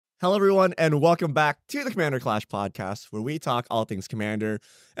Hello, everyone, and welcome back to the Commander Clash podcast, where we talk all things Commander.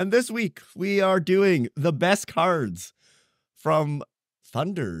 And this week, we are doing the best cards from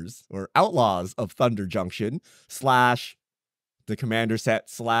Thunders, or Outlaws of Thunder Junction, slash the Commander set,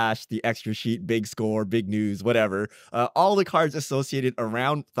 slash the extra sheet, big score, big news, whatever. All the cards associated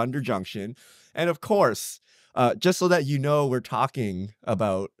around Thunder Junction. And of course, just so that you know we're talking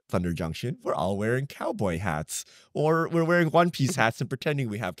about Thunder Junction, we're all wearing cowboy hats, or we're wearing One Piece hats and pretending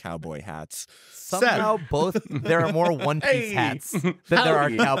we have cowboy hats. Somehow there are more One Piece hats than there are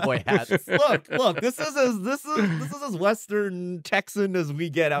cowboy hats. Look, this is as Western Texan as we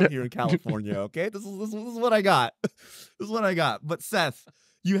get out here in California, okay? This is what I got. This is what I got. But Seth,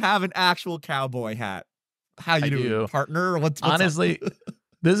 you have an actual cowboy hat. How you doing, partner? What's honestly up?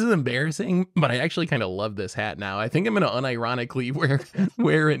 This is embarrassing, but I actually kind of love this hat now. I think I'm going to unironically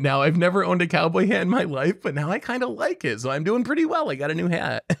wear it now. I've never owned a cowboy hat in my life, but now I kind of like it. So I'm doing pretty well. I got a new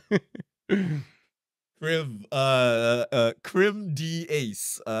hat. Crim D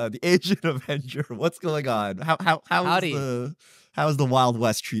Ace, the Asian Avenger. What's going on? How's the Wild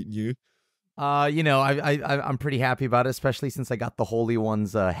West treating you? I'm pretty happy about it, especially since I got the Holy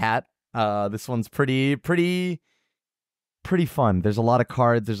One's hat. This one's pretty fun. There's a lot of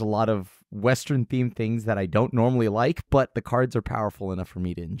cards. There's a lot of Western themed things that I don't normally like, but the cards are powerful enough for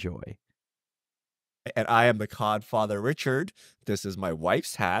me to enjoy. And I am the Codfather Richard. This is my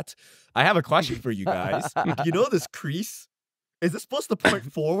wife's hat. I have a question for you guys. You know this crease? Is it supposed to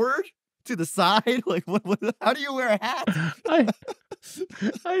point forward to the side? Like, how do you wear a hat?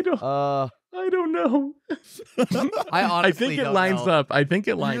 I don't know. I think it lines up. I think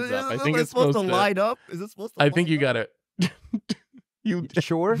it lines up. I think it's supposed to line up. Is it supposed to? I think you got it. You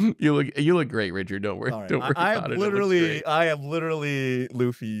sure? You look great, Richard. Don't worry. Right. Don't worry about it. I am literally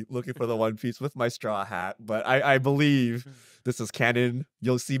Luffy looking for the One Piece with my straw hat. But I believe this is canon.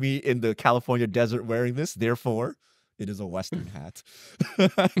 You'll see me in the California desert wearing this. Therefore, it is a Western hat.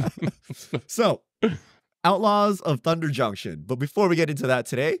 So, Outlaws of Thunder Junction. But before we get into that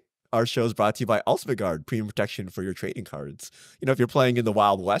today, our show is brought to you by Ultimate Guard, premium protection for your trading cards. You know, if you're playing in the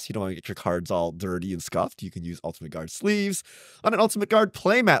Wild West, you don't want to get your cards all dirty and scuffed. You can use Ultimate Guard sleeves on an Ultimate Guard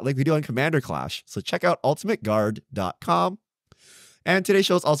playmat like we do on Commander Clash. So check out ultimateguard.com. And today's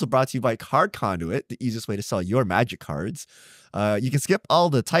show is also brought to you by Card Conduit, the easiest way to sell your Magic cards. You can skip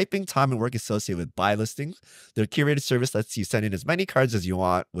all the typing, time, and work associated with buy listings. Their curated service lets you send in as many cards as you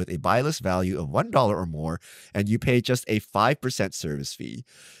want with a buy list value of $1 or more, and you pay just a 5% service fee.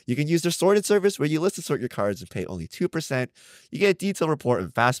 You can use their sorted service where you list and sort your cards and pay only 2%. You get a detailed report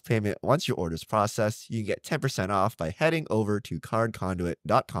and fast payment once your order is processed. You can get 10% off by heading over to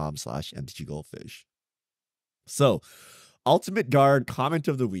cardconduit.com/mtggoldfish. So, Ultimate Guard comment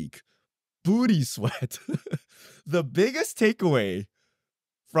of the week. Booty sweat. The biggest takeaway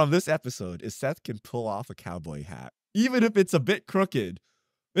from this episode is Seth can pull off a cowboy hat, even if it's a bit crooked.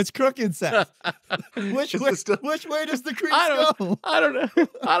 It's crooked, Seth. Which way does the crease go? I don't know.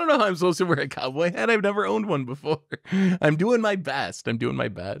 I don't know how I'm supposed to wear a cowboy hat. I've never owned one before. I'm doing my best.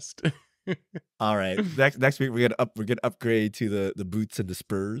 All right. Next week we're gonna upgrade to the boots and the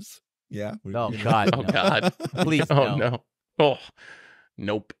spurs. Yeah. Oh God. Oh God. Please. Oh no. Oh,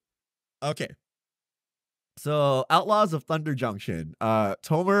 nope. Okay. So, Outlaws of Thunder Junction.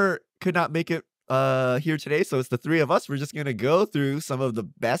 Tomer could not make it here today, so it's the three of us. We're just gonna go through some of the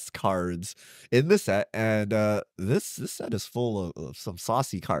best cards in the set, and this set is full of some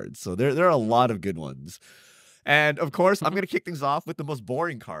saucy cards. So there are a lot of good ones. And of course, I'm gonna kick things off with the most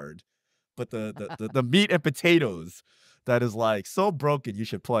boring card, but the meat and potatoes that is like so broken you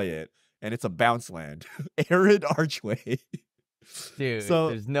should play it, and it's a bounce land. Arid Archway. Dude, so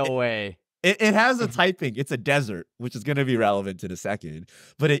there's no way. It has a typing. It's a desert, which is going to be relevant in a second.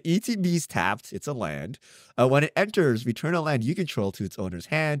 But it ETB's tapped. It's a land. When it enters, return a land you control to its owner's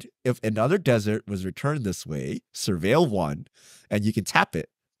hand. If another desert was returned this way, surveil 1, and you can tap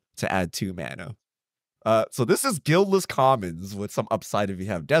it to add 2 mana. So this is Guildless Commons with some upside if you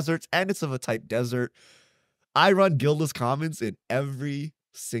have deserts, and it's of a type desert. I run Guildless Commons in every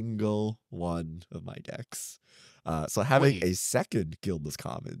single one of my decks. So having a second Guildless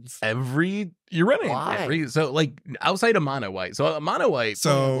Commons. You're running every, so like outside of mono white. So a mono white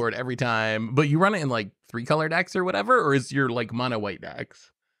board every time, but you run it in like 3-color decks or whatever, or is your like mono white decks?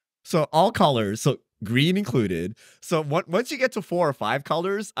 So all colors, so green included. So once you get to 4 or 5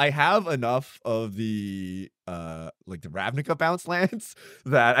 colors, I have enough of the like the Ravnica bounce lands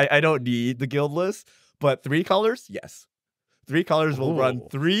that I don't need the Guildless. But 3 colors, yes. 3 colors will run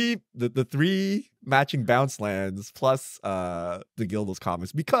the 3 matching bounce lands plus the Guildless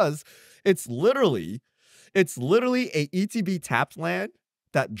Commons, because it's literally a ETB tapped land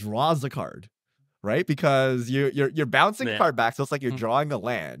that draws the card, right? Because you're bouncing a card back, so it's like you're drawing a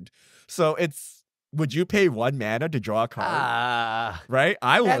land. So would you pay 1 mana to draw a card? Right?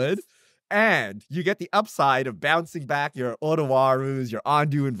 I would. And you get the upside of bouncing back your Otawarus, your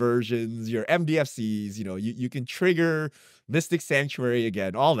Ondu inversions, your MDFCs. You can trigger Mystic Sanctuary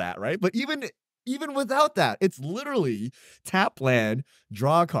again, all that, right? But even without that, it's literally tap land,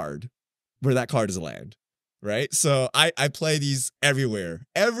 draw a card where that card is a land, right? So I play these everywhere.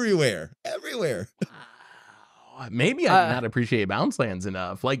 Maybe I do not appreciate bounce lands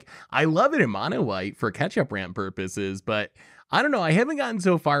enough. Like, I love it in mono white for catch-up ramp purposes, but I don't know. I haven't gotten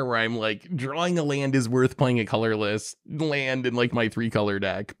so far where I'm like, drawing a land is worth playing a colorless land in like my 3-color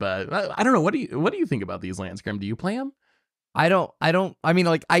deck. But I don't know. What do you think about these lands, Grim? Do you play them? I don't. I mean,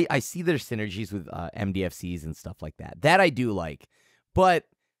 like, I see their synergies with MDFCs and stuff like that. That I do like, but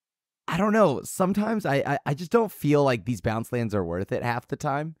I don't know. Sometimes I just don't feel like these bounce lands are worth it half the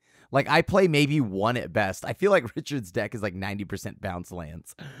time. Like, I play maybe 1 at best. I feel like Richard's deck is like 90% bounce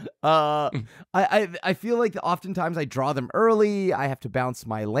lands. I feel like oftentimes I draw them early. I have to bounce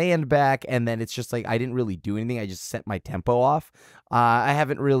my land back, and then it's just like I didn't really do anything. I just set my tempo off. I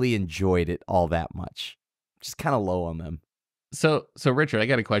haven't really enjoyed it all that much. Just kind of low on them. So Richard, I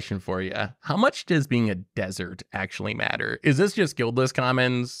got a question for you. How much does being a desert actually matter? Is this just guildless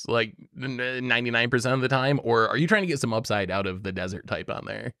commons like 99% of the time, or are you trying to get some upside out of the desert type on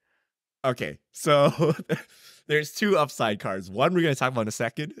there? Okay, so there's 2 upside cards. One we're going to talk about in a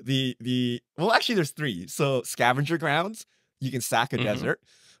second. Well, actually, there's 3. So Scavenger Grounds, you can sack a desert,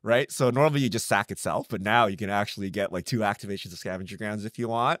 right? So normally you just sack itself, but now you can actually get like 2 activations of Scavenger Grounds if you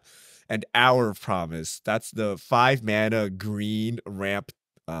want. And Hour of Promise, that's the 5 mana green ramp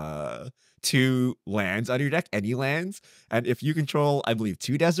 2 lands out of your deck, any lands. And if you control, I believe,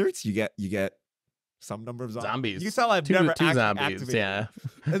 2 deserts, you get some number of zombies. You can tell I've never two zombies, yeah.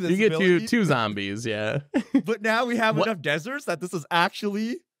 You get two zombies, yeah. But now we have enough deserts that this is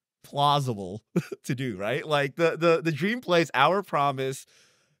actually plausible to do, right? Like the dream play is Hour Promise,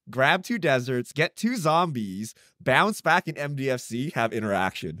 grab 2 deserts, get 2 zombies, bounce back in MDFC, have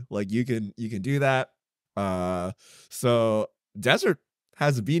interaction. Like you can do that. So desert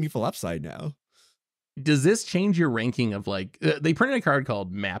has a meaningful upside now. Does this change your ranking of like, they printed a card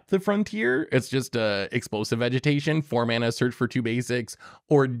called Map the Frontier. It's just explosive vegetation, 4 mana, search for 2 basics,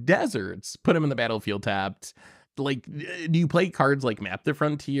 or deserts, put them in the battlefield tapped. Like, do you play cards like Map the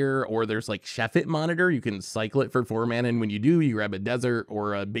Frontier, or there's like Chef It Monitor? You can cycle it for 4 mana, and when you do, you grab a desert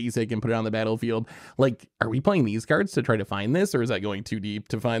or a basic and put it on the battlefield. Like, are we playing these cards to try to find this, or is that going too deep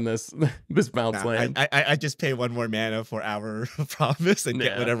to find this bounce land? I just pay 1 more mana for Hour Promise and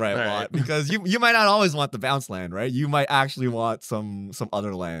get whatever I want, because you might not always want the bounce land, right? You might actually want some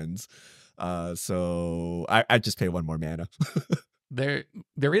other lands. So I just pay 1 more mana. There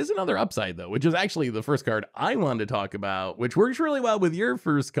is another upside, though, which is actually the first card I wanted to talk about, which works really well with your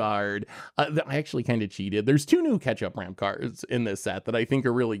first card. That I actually kind of cheated. There's 2 new catch-up ramp cards in this set that I think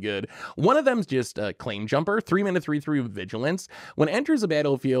are really good. One of them's just a Claim Jumper, 3 mana, 3/3 with Vigilance. When it enters a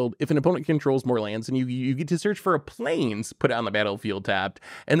battlefield, if an opponent controls more lands than you get to search for a plains, put it on the battlefield tapped.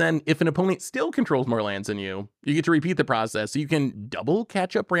 And then if an opponent still controls more lands than you get to repeat the process. So you can double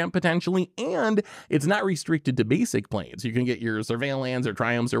catch-up ramp potentially, and it's not restricted to basic plains. You can get your Surveillance or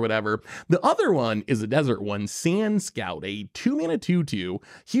Triumphs or whatever. The other one is a desert one, Sand Scout, a 2 mana 2/2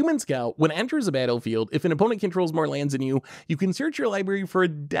 human scout. When it enters a battlefield, if an opponent controls more lands than you can search your library for a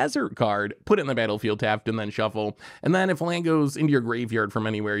desert card, put it in the battlefield tapped, and then shuffle. And then if a land goes into your graveyard from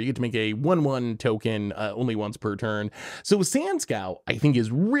anywhere, you get to make a 1/1 token only once per turn. So Sand Scout, I think,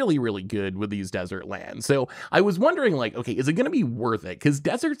 is really, really good with these desert lands. So I was wondering, like, okay, is it going to be worth it? Because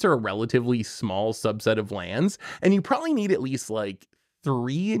deserts are a relatively small subset of lands, and you probably need at least like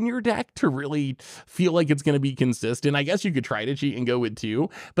 3 in your deck to really feel like it's going to be consistent. I guess you could try to cheat and go with 2,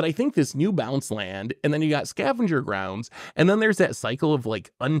 but I think this new bounce land, and then you got Scavenger Grounds, and then there's that cycle of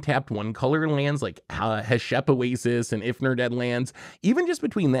like untapped 1-color lands like Heshep Oasis and Ifnir Dead lands. Even just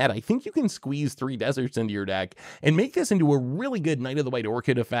between that, I think you can squeeze 3 deserts into your deck and make this into a really good Knight of the White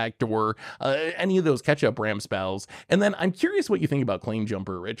Orchid effect, or any of those catch-up ramp spells. And then I'm curious what you think about Claim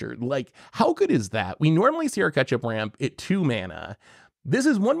Jumper, Richard. Like, how good is that? We normally see our catch-up ramp at 2 mana. This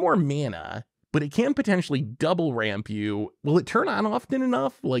is 1 more mana, but it can potentially double ramp you. Will it turn on often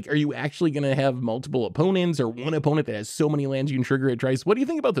enough? Like, are you actually going to have multiple opponents, or one opponent that has so many lands you can trigger it twice? What do you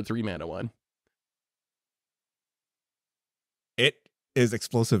think about the 3 mana one? It is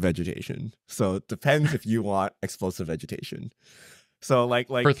explosive vegetation. So it depends if you want explosive vegetation. So like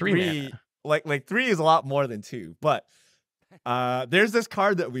for 3 mana. Like 3 is a lot more than 2, but There's this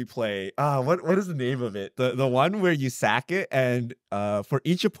card that we play. What is the name of it? The one where you sack it, and for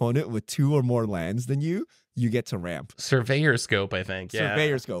each opponent with 2 or more lands than you get to ramp. Surveyor Scope, I think. Yeah.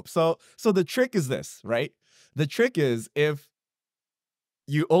 Surveyor Scope. So the trick is this, right? The trick is if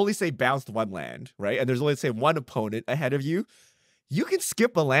you only say bounced 1 land, right? And there's only say 1 opponent ahead of you, you can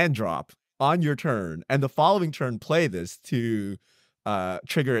skip a land drop on your turn, and the following turn play this to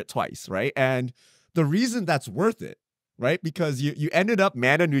trigger it twice, right? And the reason that's worth it, right? Because you ended up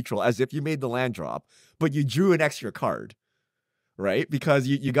mana neutral as if you made the land drop, but you drew an extra card, right? Because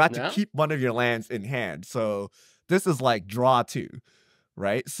you got to keep one of your lands in hand. So this is like draw 2,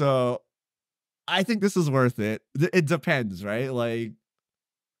 right? So I think this is worth it. It depends, right? Like,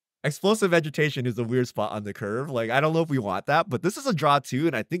 explosive vegetation is a weird spot on the curve. Like, I don't know if we want that, but this is a draw 2,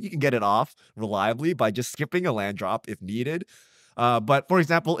 and I think you can get it off reliably by just skipping a land drop if needed. But for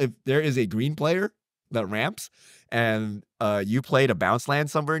example, if there is a green player that ramps and you played a bounce land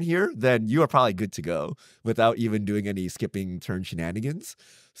somewhere in here, then you are probably good to go without even doing any skipping turn shenanigans.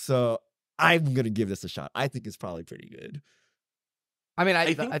 So I'm going to give this a shot. I think it's probably pretty good. I mean,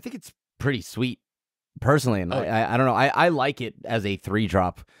 I think it's pretty sweet, personally, and I don't know. I like it as a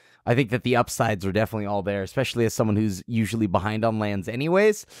 3-drop. I think that the upsides are definitely all there, especially as someone who's usually behind on lands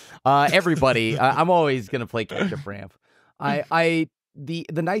anyways. Everybody, I'm always going to play catch-up ramp. The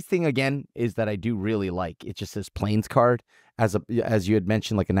nice thing, again, is that I do really like it just says Plains card, as you had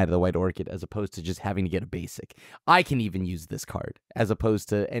mentioned, like a Knight of the White Orchid, as opposed to just having to get a basic. I can even use this card, as opposed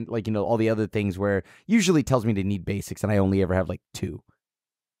to, and like, all the other things where usually tells me to need basics, and I only ever have like 2.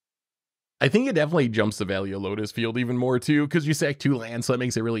 I think it definitely jumps the value of Lotus Field even more too, because you sack 2 lands, so that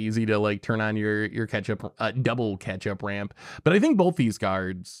makes it really easy to like turn on your catch-up, double catch-up ramp. But I think both these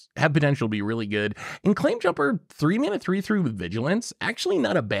cards have potential to be really good. And Claim Jumper, 3-mana 3/3 with Vigilance, actually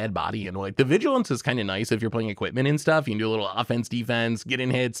not a bad body. And like the Vigilance is kind of nice if you're playing equipment and stuff. You can do a little offense, defense, get in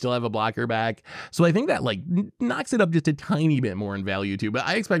hits, still have a blocker back. So I think that like knocks it up just a tiny bit more in value too. But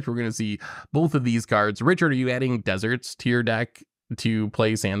I expect we're going to see both of these cards. Richard, are you adding deserts to your deck to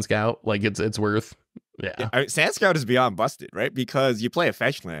play Sand Scout? Like it's worth? Yeah. I mean, Sand Scout is beyond busted, right? Because you play a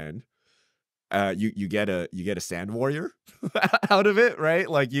fetch land, you get a Sand Warrior out of it, right?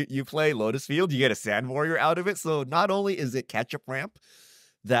 Like you play Lotus Field, you get a Sand Warrior out of it. So not only is it catch-up ramp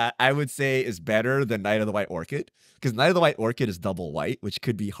that I would say is better than Knight of the White Orchid, because Knight of the White Orchid is double white, which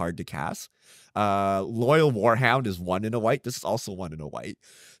could be hard to cast. Loyal Warhound is 1 in a white. This is also 1 in a white.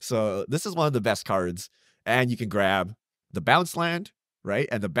 So this is one of the best cards, and you can grab the bounce land, right?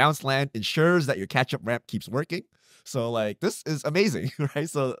 And the bounce land ensures that your catch-up ramp keeps working. So like this is amazing, right?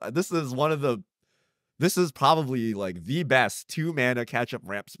 So this is probably like the best 2-mana catch-up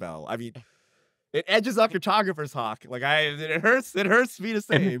ramp spell. I mean, it edges up Cartographer's Hawk. Like it hurts me to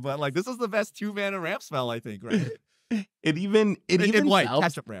say, but like this is the best 2-mana ramp spell, I think, right? It even white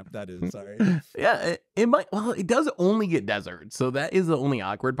catch-up ramp, that is. Sorry. Yeah, it might. Well, it does only get desert, so that is the only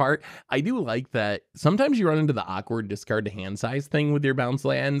awkward part. I do like that sometimes you run into the awkward discard to hand size thing with your bounce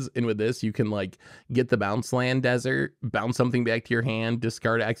lands, and with this you can like get the bounce land desert, bounce something back to your hand,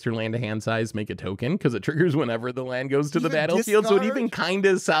 discard extra land to hand size, make a token because it triggers whenever the land goes to the battlefield. So it even kind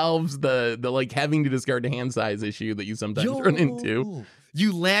of solves the like having to discard to hand size issue that you sometimes run into.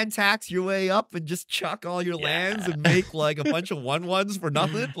 You land tax your way up and just chuck all your lands and make like a bunch of 1/1s for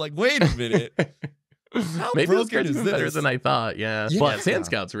nothing. Like, wait a minute. How Maybe this broken card's is better this? than I thought. Yeah. But Sand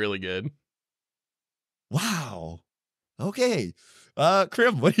Scout's really good. Wow. Okay.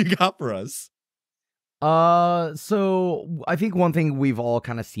 Krim, what do you got for us? So I think one thing we've all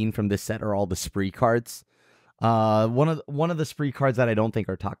kind of seen from this set are all the spree cards. One of the spree cards that I don't think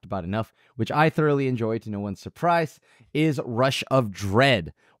are talked about enough, which I thoroughly enjoy to no one's surprise, is Rush of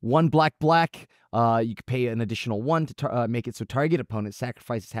Dread. 1 black. You could pay an additional 1 to make it so target opponent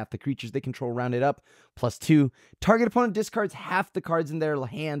sacrifices half the creatures they control, rounded up, +2. Target opponent discards half the cards in their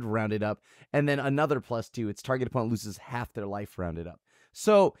hand, rounded up, and then another +2. Its target opponent loses half their life, rounded up.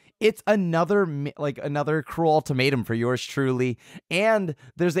 So it's another cruel ultimatum for yours truly. And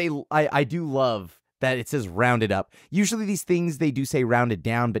there's I do love that it says rounded up. Usually these things, they do say rounded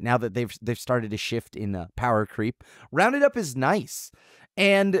down, but now that they've started to shift in power creep, rounded up is nice.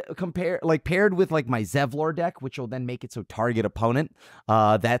 And paired with like my Zevlor deck, which will then make it so target opponent.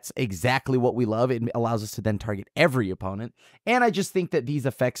 That's exactly what we love. It allows us to then target every opponent. And I just think that these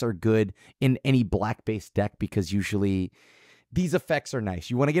effects are good in any black-based deck because usually these effects are nice.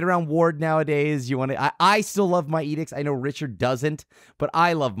 You want to get around Ward nowadays. I still love my edicts. I know Richard doesn't, but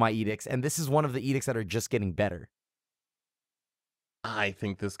I love my edicts. And this is one of the edicts that are just getting better. I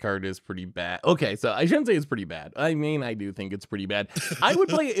think this card is pretty bad. Okay, so I shouldn't say it's pretty bad. I mean, I do think it's pretty bad. I would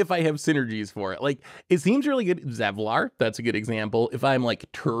play it if I have synergies for it. Like, it seems really good. Zevlar, that's a good example. If I'm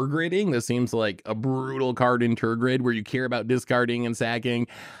like Turgridding, this seems like a brutal card in Turgrid where you care about discarding and sacking.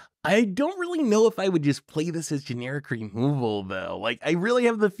 I don't really know if I would just play this as generic removal, though. Like, I really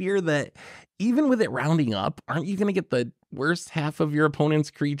have the fear that even with it rounding up, aren't you going to get the worst half of your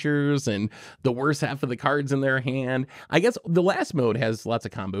opponent's creatures and the worst half of the cards in their hand? I guess the last mode has lots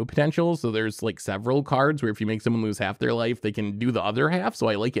of combo potential, so there's like several cards where if you make someone lose half their life, they can do the other half, so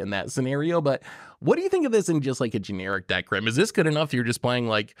I like it in that scenario. But what do you think of this in just like a generic deck, Grim? Is this good enough you're just playing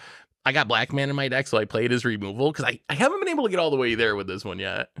like, I got black mana in my deck, so I play it as removal? Because I haven't been able to get all the way there with this one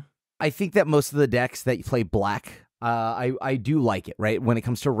yet. I think that most of the decks that you play black, I do like it, right? When it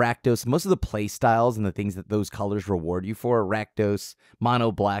comes to Rakdos, most of the play styles and the things that those colors reward you for, Rakdos,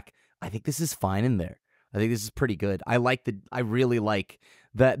 mono black, I think this is fine in there. I think this is pretty good. I really like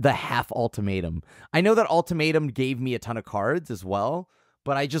the half ultimatum. I know that ultimatum gave me a ton of cards as well,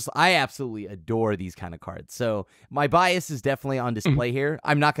 but I absolutely adore these kind of cards. So my bias is definitely on display here.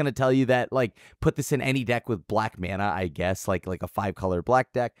 I'm not going to tell you that, like, put this in any deck with black mana, I guess, like a 5-color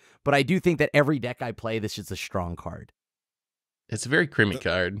black deck. But I do think that every deck I play, this is a strong card. It's a very creamy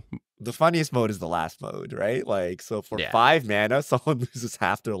card. The funniest mode is the last mode, right? Like, so for 5 mana, someone loses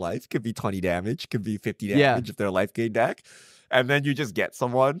half their life. Could be 20 damage, could be 50 damage if they're a life gain deck. And then you just get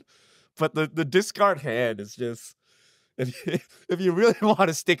someone. But the discard hand is just... If you really want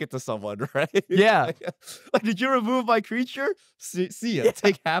to stick it to someone, right? Yeah. Like, did you remove my creature? See ya.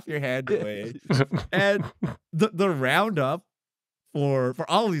 Take half your hand away. And the roundup for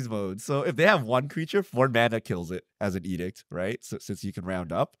all of these modes. So if they have one creature, 4 mana kills it as an edict, right? So since you can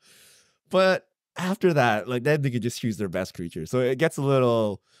round up. But after that, like, then they can just choose their best creature. So it gets a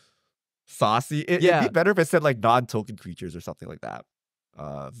little saucy. It'd be better if it said like non-token creatures or something like that.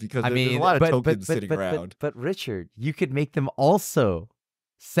 Because there's a lot of tokens sitting around. But Richard, you could make them also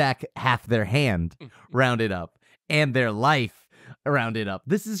sack half their hand, rounded up, and their life rounded up.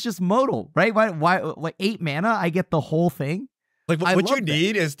 This is just modal, right? Why like 8 mana, I get the whole thing? Like, what you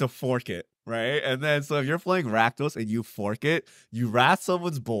need is to fork it, right? And then, so if you're playing Rakdos and you fork it, you wrath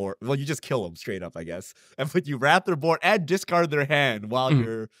someone's board. Well, you just kill them straight up, I guess. And but you wrath their board and discard their hand while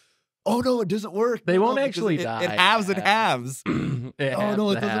you're... Oh no, it doesn't work. They won't actually die. It halves and halves. Oh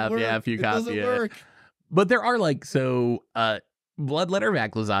no, it doesn't work. Yeah, if you copy it. Work. But there are like, so Bloodletter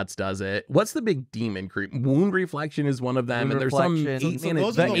Vaclazotz does it. What's the big demon creep? Wound Reflection is one of them. Wound and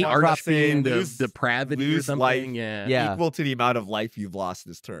there's some Archfiend, depravity or something. Life, yeah. Equal to the amount of life you've lost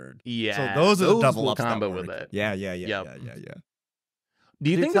this turn. Yeah. So those are the double ups combo that work. with it. Yeah.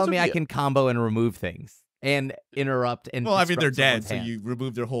 Do you think tell me I can combo and remove things? And interrupt and well, I mean, they're dead, hand. so you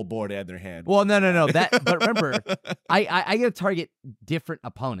remove their whole board and their hand. Well, no. That, but remember, I get to target different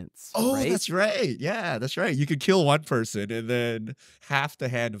opponents. Oh, right? That's right. Yeah, that's right. You could kill one person and then half the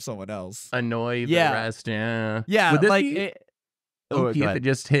hand of someone else. Annoy the rest. Yeah. Yeah. Would this like, be OP if it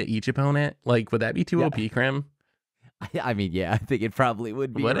just hit each opponent? Like, would that be too OP, Krim? I mean, yeah, I think it probably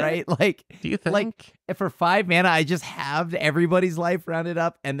would be, right? Like, do you think? Like, if for 5 mana, I just halved everybody's life rounded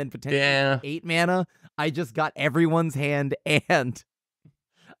up, and then potentially 8 mana, I just got everyone's hand, and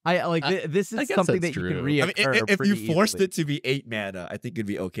I like this is something that you can reoccur. I mean, if you forced easily. it to be 8 mana, I think it'd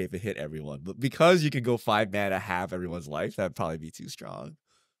be okay if it hit everyone. But because you can go 5 mana, halve everyone's life, that'd probably be too strong.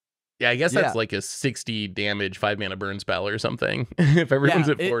 Yeah, I guess that's like a 60 damage 5 mana burn spell or something. If everyone's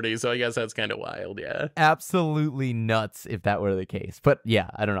at 40, so I guess that's kind of wild. Yeah, absolutely nuts if that were the case. But yeah,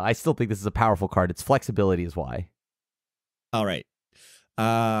 I don't know. I still think this is a powerful card. Its flexibility is why. All right.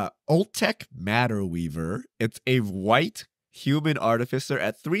 Olmec Matterweaver. It's a white human artificer.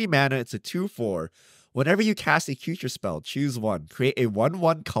 At 3 mana, it's a 2/4. Whenever you cast a creature spell, choose one. Create a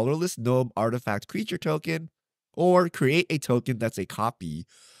 1/1 colorless gnome artifact creature token, or create a token that's a copy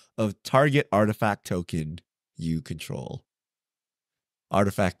of target artifact token you control.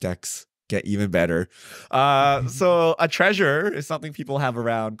 Artifact decks get even better. So a treasure is something people have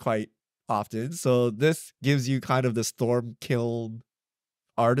around quite often. So this gives you kind of the Storm Kiln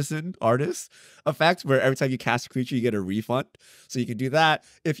artist effect, where every time you cast a creature, you get a refund. So you can do that.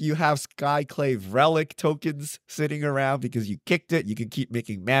 If you have Skyclave Relic tokens sitting around because you kicked it, you can keep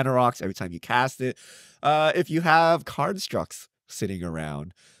making mana rocks every time you cast it. If you have Cardstructs sitting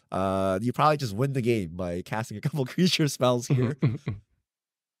around, you probably just win the game by casting a couple creature spells here.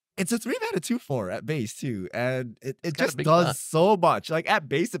 It's a 3 mana 2/4 at base too, and it just does so much. Like at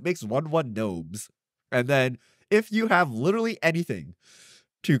base, it makes 1/1 gnomes, and then if you have literally anything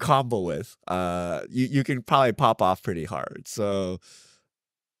to combo with, you can probably pop off pretty hard. So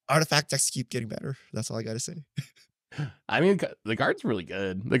artifact decks keep getting better. That's all I gotta say. I mean, the card's really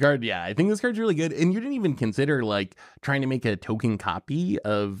good. The card, yeah, I think this card's really good. And you didn't even consider like trying to make a token copy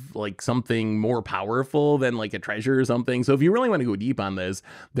of like something more powerful than like a treasure or something. So if you really want to go deep on this,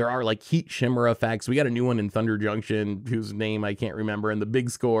 there are like heat shimmer effects. We got a new one in Thunder Junction, whose name I can't remember, and the big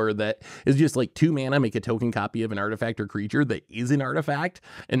score that is just like 2 mana, make a token copy of an artifact or creature that is an artifact,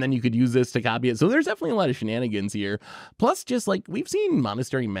 and then you could use this to copy it. So there's definitely a lot of shenanigans here. Plus, just like we've seen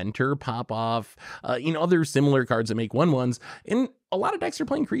Monastery Mentor pop off, other similar cards that make 1/1s, and a lot of decks are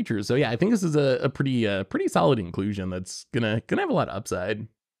playing creatures. So yeah, I think this is a pretty solid inclusion that's gonna have a lot of upside.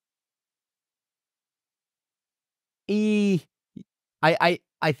 I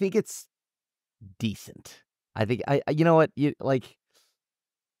think it's decent. I think you know what, you like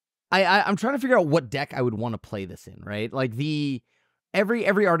I'm trying to figure out what deck I would want to play this in, right? Like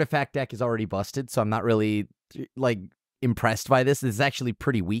every artifact deck is already busted, so I'm not really like impressed by this. This is actually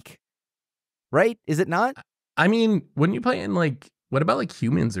pretty weak. Right? Is it not? I mean, when you play in like, what about like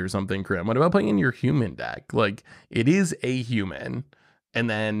humans or something, Krim? What about playing in your human deck? Like, it is a human, and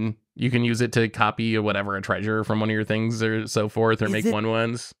then you can use it to copy whatever, a treasure from one of your things or so forth, or make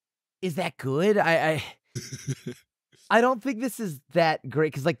 1/1s. Is that good? I don't think this is that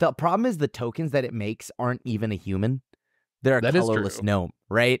great, because like the problem is the tokens that it makes aren't even a human. They're a colorless gnome,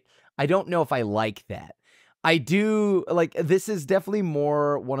 right? I don't know if I like that. I do like, this is definitely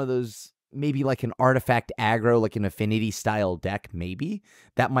more one of those, maybe like an artifact aggro, like an affinity style deck, maybe.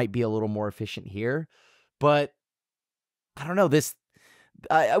 That might be a little more efficient here. But I don't know, this,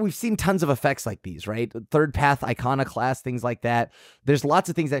 we've seen tons of effects like these, right? Third Path, Iconoclast, things like that. There's lots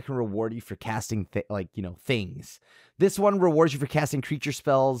of things that can reward you for casting, things. This one rewards you for casting creature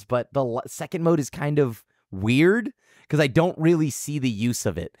spells, but the second mode is kind of weird, because I don't really see the use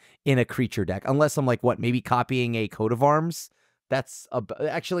of it in a creature deck, unless I'm like, maybe copying a coat of arms. That's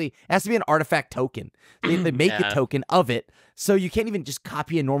actually, it has to be an artifact token. They make a token of it, so you can't even just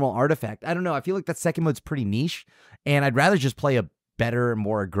copy a normal artifact. I don't know. I feel like that second mode's pretty niche, and I'd rather just play a better,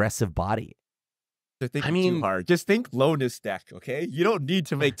 more aggressive body. I mean, too hard. Just think lowness deck, okay? You don't need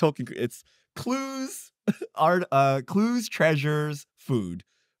to make token. It's clues, clues, treasures, food,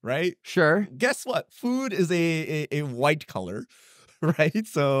 right? Sure. Guess what? Food is a white color, right?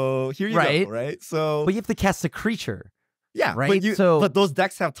 So here you go, right? So, but you have to cast a creature. Yeah, right. But those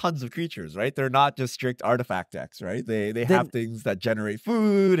decks have tons of creatures, right? They're not just strict artifact decks, right? They have things that generate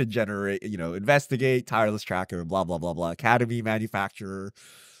food and generate, investigate, tireless tracker, blah blah blah blah. Academy manufacturer.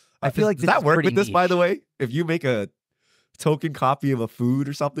 I feel like does that work with this? By the way, if you make a token copy of a food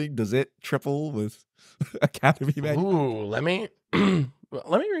or something, does it triple with Academy manufacturer? Ooh, let me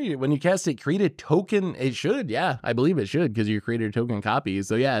read it. When you cast it, create a token. It should, yeah, I believe it should, because you created a token copy.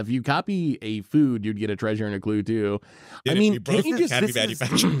 So yeah, if you copy a food, you'd get a treasure and a clue too. I mean,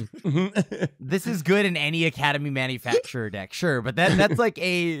 this is good in any Academy manufacturer deck, sure, but that's like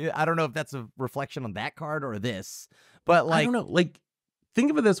I don't know if that's a reflection on that card or this, but like, I don't know. Like, think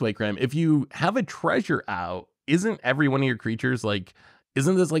of it this way, Krem. If you have a treasure out, isn't every one of your creatures like?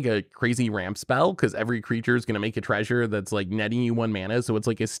 Isn't this like a crazy ramp spell? Because every creature is going to make a treasure that's like netting you 1 mana. So it's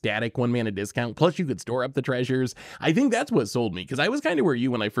like a static 1 mana discount. Plus you could store up the treasures. I think that's what sold me, because I was kind of where you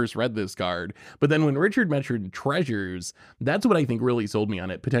when I first read this card. But then when Richard mentioned treasures, that's what I think really sold me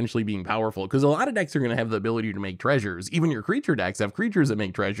on it potentially being powerful. Because a lot of decks are going to have the ability to make treasures. Even your creature decks have creatures that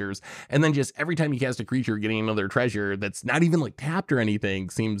make treasures. And then just every time you cast a creature, getting another treasure that's not even like tapped or anything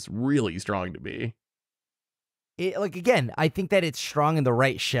seems really strong to me. Like, again, I think that it's strong in the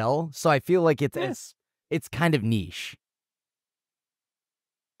right shell, so I feel like it's kind of niche.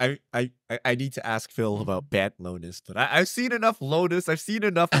 I need to ask Phil about bat lowness, but I've seen enough lowness. I've seen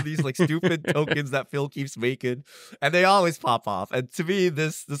enough of these like stupid tokens that Phil keeps making, and they always pop off. And to me,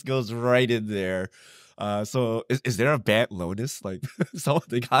 this goes right in there. So is there a bat lowness? Like, someone,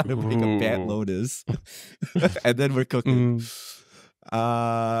 they gotta make a bat lowness, and then we're cooking.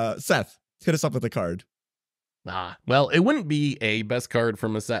 Seth, hit us up with a card. Well, it wouldn't be a best card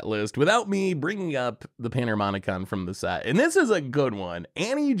from a set list without me bringing up the Panharmonicon from the set. And this is a good one.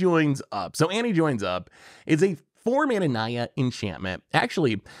 Annie Joins Up. So Annie Joins Up is a 4-mana Naya enchantment.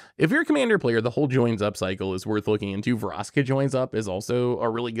 Actually, if you're a commander player, the whole Joins Up cycle is worth looking into. Vraska Joins Up is also a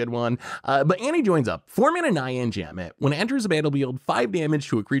really good one. But Annie Joins Up, 4-mana Naya enchantment. When it enters the battlefield, 5 damage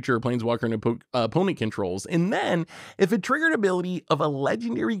to a creature or planeswalker an opponent controls. And then, if a triggered ability of a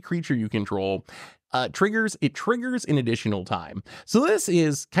legendary creature you control it triggers an additional time. So this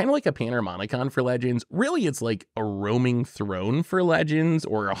is kind of like a Panharmonicon for Legends. Really, it's like a roaming throne for Legends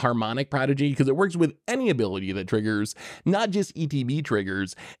or a harmonic prodigy because it works with any ability that triggers, not just ETB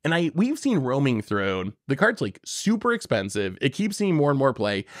triggers. And we've seen roaming throne. The card's like super expensive. It keeps seeing more and more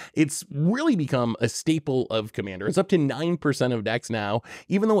play. It's really become a staple of Commander. It's up to 9% of decks now,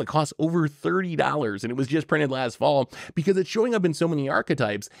 even though it costs over $30 and it was just printed last fall because it's showing up in so many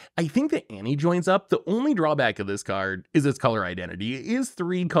archetypes. I think that Annie joins up. The only drawback of this card is its color identity. It is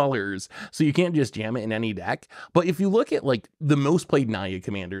 3 colors, so you can't just jam it in any deck. But if you look at like the most played Naya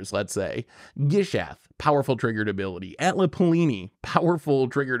commanders, let's say, Gishath, powerful triggered ability. Atla Polini, powerful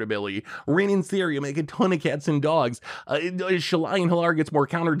triggered ability. Rain in Theory, make a ton of cats and dogs. Shalayan Halar gets more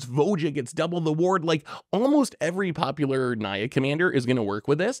counters. Voja gets double the ward. Like almost every popular Naya commander is going to work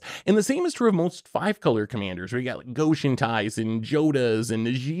with this. And the same is true of most 5-color commanders, where you got like Goshen Ties and Jodas and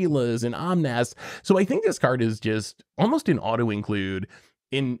Najilas and Omnas. So I think this card is just almost an auto-include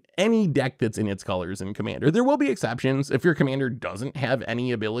in any deck that's in its colors in Commander. There will be exceptions. If your commander doesn't have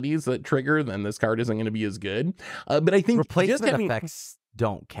any abilities that trigger, then this card isn't going to be as good. But I think replacement effects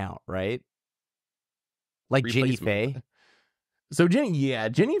don't count, right? Like Ginny Faye. So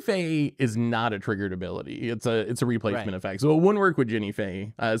Ginny Faye is not a triggered ability. It's a replacement effect. So it wouldn't work with Ginny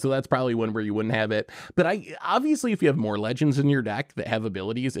Faye. So that's probably one where you wouldn't have it. But obviously if you have more legends in your deck that have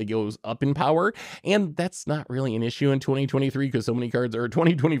abilities, it goes up in power. And that's not really an issue in 2023 because so many cards are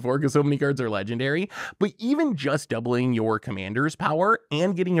 2024 because so many cards are legendary. But even just doubling your commander's power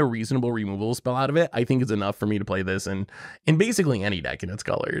and getting a reasonable removal spell out of it, I think is enough for me to play this in basically any deck in its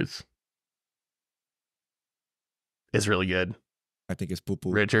colors. It's really good. I think it's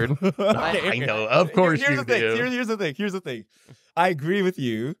poo-poo. Richard? I know, of course you do. Here's the thing. I agree with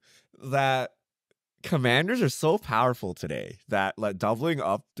you that commanders are so powerful today that like doubling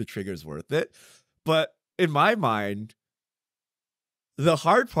up the trigger's worth it. But in my mind, the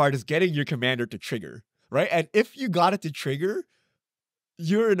hard part is getting your commander to trigger, right? And if you got it to trigger,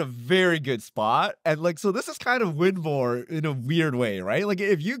 you're in a very good spot. And like, so this is kind of win more in a weird way, right? Like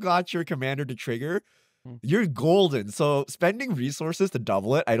if you got your commander to trigger, you're golden. So spending resources to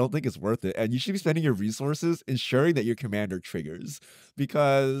double it, I don't think is worth it. And you should be spending your resources ensuring that your commander triggers.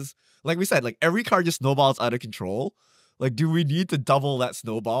 Because, like we said, like every card just snowballs out of control. Like, do we need to double that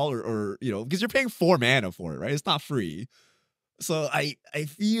snowball or you know, because you're paying 4 mana for it, right? It's not free. So I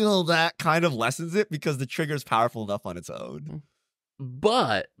feel that kind of lessens it because the trigger is powerful enough on its own.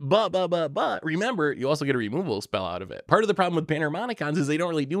 But remember, you also get a removal spell out of it. Part of the problem with Panharmonicons is they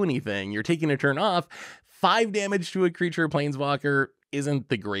don't really do anything. You're taking a turn off. 5 damage to a creature Planeswalker isn't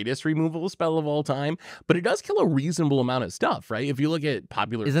the greatest removal spell of all time, but it does kill a reasonable amount of stuff, right? If you look at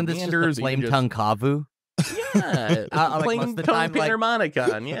popular isn't this just the Flame Tongue Kavu? Yeah, like Flame Tongue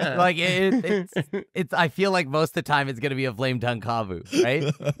Panharmonicon, yeah. Like it's. I feel like most of the time it's gonna be a Flame Tongue Kavu,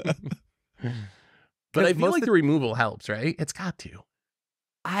 right? But I feel like the removal helps, right? It's got to.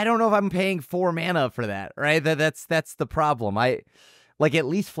 I don't know if I'm paying 4 mana for that, right? That's the problem. Like at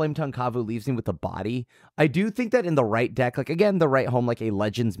least Flame Tongue Kavu leaves me with the body. I do think that in the right deck, like again, the right home, like a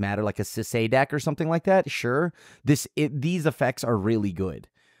Legends Matter, like a Sisei deck or something like that, sure. These effects are really good.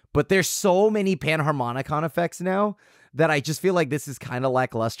 But there's so many Panharmonicon effects now that I just feel like this is kind of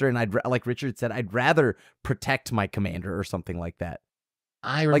lackluster. And like Richard said, I'd rather protect my commander or something like that.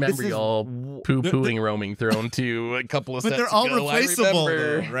 I remember y'all poo-pooing Roaming Throne too a couple of sets ago. But they're all replaceable,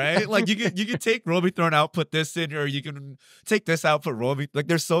 though, right? Like you can take Roaming Throne out, put this in, or you can take this out, put Roaming. Like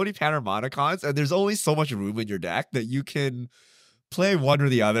there's so many Panharmonicons, and there's only so much room in your deck that you can play one or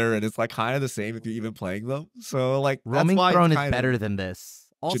the other, and it's like kind of the same if you're even playing them. So like Roaming Throne is better than this.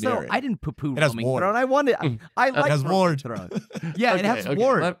 Also, generic. I didn't poo-poo Roaming Throne. I wanted. I like Roaming Throne. Yeah, it has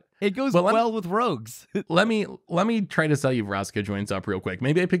ward. It goes well with rogues. Let me try to sell you Vraska Joins Up real quick.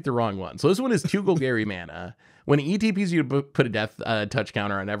 Maybe I picked the wrong one. So this one is 2 Golgari mana. When it ETPs you to put a death touch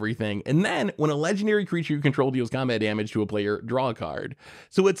counter on everything. And then when a legendary creature you control deals combat damage to a player, draw a card.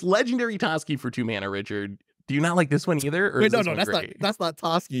 So it's legendary Toski for 2 mana, Richard. Do you not like this one either? Or wait, no, that's not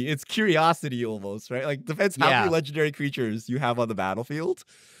Toski. It's Curiosity almost, right? Like depends how many legendary creatures you have on the battlefield.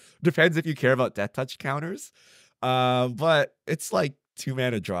 Depends if you care about death touch counters. But it's like 2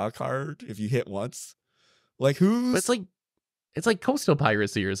 mana draw a card if you hit once. Like who's? It's like Coastal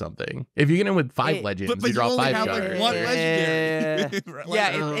Piracy or something. If you get in with 5 legends, but you draw 5 cards. Like 1 legendary. It's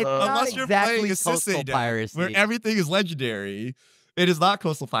unless you're exactly playing a Coastal Piracy where everything is legendary. It is not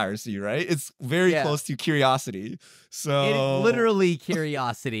Coastal Piracy, right? It's very close to Curiosity. So it is literally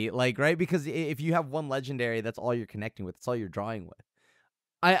Curiosity, like right? Because if you have 1 legendary, that's all you're connecting with. That's all you're drawing with.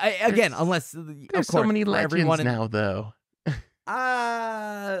 I again, unless there's so many legends now, though.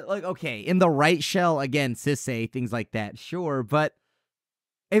 Like, okay, in the right shell, again, Sisei, things like that, sure. But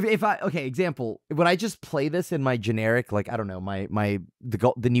if I, okay, example, would I just play this in my generic, like, I don't know,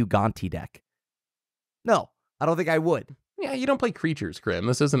 the new Gonti deck? No, I don't think I would. Yeah, you don't play creatures, Krim.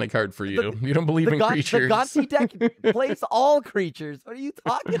 This isn't a card for you. You don't believe in creatures. The Gonti deck plays all creatures. What are you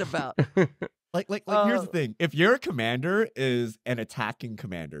talking about? Like here's the thing. If your commander is an attacking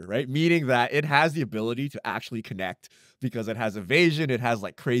commander, right? Meaning that it has the ability to actually connect because it has evasion, it has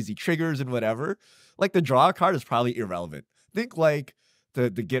like crazy triggers and whatever. Like the draw card is probably irrelevant. Think like the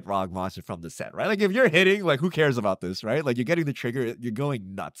Gitrog monster from the set, right? Like if you're hitting, like who cares about this, right? Like you're getting the trigger, you're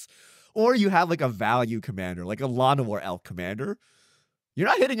going nuts. Or you have like a value commander, like a Llanowar Elk commander. You're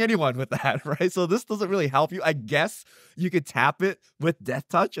not hitting anyone with that, right? So this doesn't really help you. I guess you could tap it with Death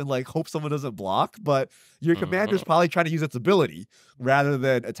Touch and like hope someone doesn't block, but your commander's probably trying to use its ability rather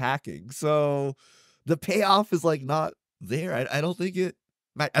than attacking. So the payoff is like not there. I don't think it.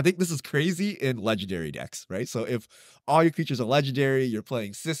 I think this is crazy in legendary decks, right? So if all your creatures are legendary, you're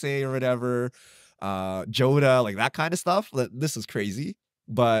playing Sisei or whatever, Joda, like that kind of stuff, this is crazy.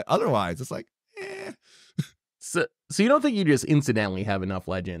 But otherwise, it's like, eh. So you don't think you just incidentally have enough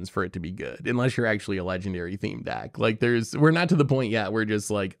legends for it to be good, unless you're actually a legendary themed deck? Like we're not to the point yet where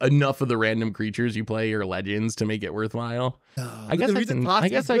just like enough of the random creatures you play are legends to make it worthwhile. I guess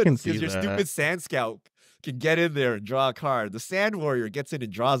I can see because your stupid Sand Scout can get in there and draw a card. The Sand Warrior gets in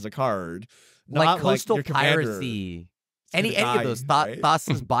and draws a card. Like Coastal Piracy. Any of those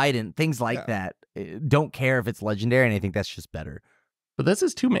Thassa's Bident, things like that. Don't care if it's legendary, and I think that's just better. But this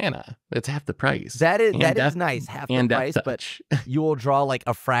is 2 mana. That's half the price. That is nice, half the price, but you will draw like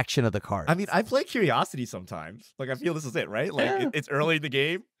a fraction of the card. I mean, I play Curiosity sometimes. Like, I feel this is it, right? Like, it's early in the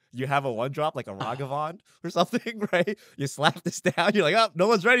game. You have a 1-drop, like a Ragavan or something, right? You slap this down. You're like, oh, no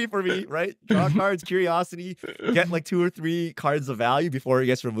one's ready for me, right? Draw cards, Curiosity, get like 2 or 3 cards of value before it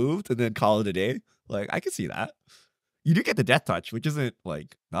gets removed, and then call it a day. Like, I can see that. You do get the Death Touch, which isn't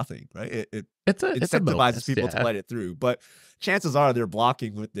like nothing, right? It incentivizes people to let it through, but chances are they're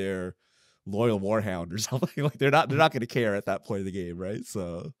blocking with their Loyal Warhound or something. Like they're not going to care at that point of the game, right?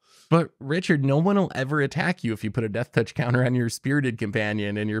 So, but Richard, no one will ever attack you if you put a Death Touch counter on your Spirited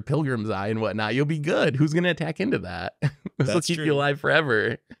Companion and your Pilgrim's Eye and whatnot. You'll be good. Who's going to attack into that? This will keep you alive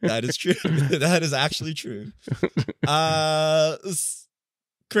forever. That is true. That is actually true. Krim,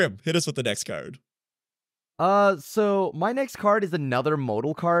 hit us with the next card. So my next card is another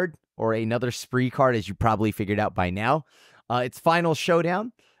modal card, or another spree card, as you probably figured out by now. It's Final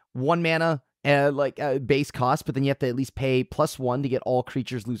Showdown. 1 mana, base cost, but then you have to at least pay +1 to get all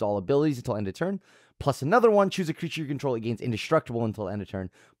creatures lose all abilities until end of turn. Plus another 1, choose a creature you control, it gains indestructible until end of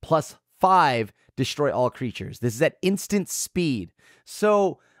turn. +5, destroy all creatures. This is at instant speed.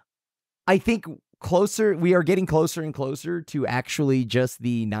 So I think we are getting closer and closer to actually just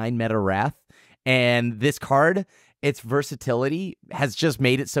the 9 meta Wrath. And this card, its versatility has just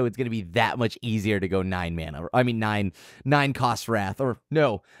made it so it's going to be that much easier to go 9 mana. I mean, 9 cost Wrath, or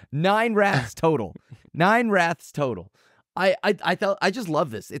no, 9 Wraths total. 9 Wraths total. I just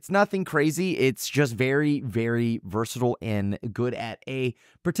love this. It's nothing crazy. It's just very, very versatile and good at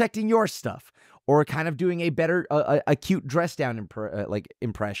protecting your stuff, or kind of doing a better, a cute dress down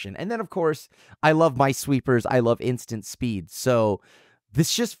impression. And then, of course, I love my sweepers. I love instant speed. So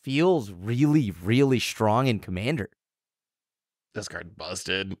this just feels really, really strong in Commander. This card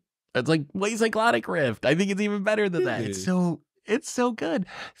busted. It's like Cyclonic Rift. I think it's even better than that. It's so good.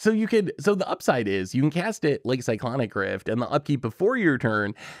 So the upside is you can cast it like Cyclonic Rift, and the upkeep before your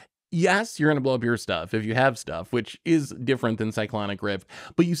turn, yes, you're going to blow up your stuff if you have stuff, which is different than Cyclonic Rift,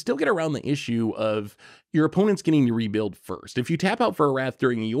 but you still get around the issue of your opponent's getting to rebuild first. If you tap out for a Wrath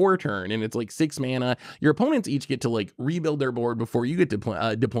during your turn and it's like 6 mana, your opponents each get to like rebuild their board before you get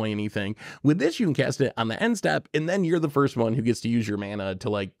to deploy anything. With this, you can cast it on the end step, and then you're the first one who gets to use your mana to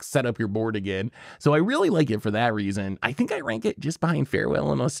like set up your board again. So I really like it for that reason. I think I rank it just behind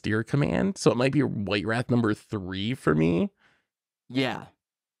Farewell and Austere Command, so it might be White Wrath number 3 for me. Yeah.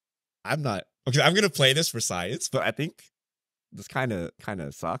 I'm not okay. I'm gonna play this for science, but I think this kind of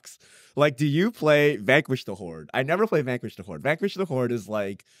sucks. Like, do you play Vanquish the Horde? I never play Vanquish the Horde. Vanquish the Horde is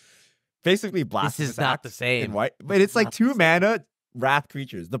like basically Blasphemous This is not the same. White, but it's like 2 mana Wrath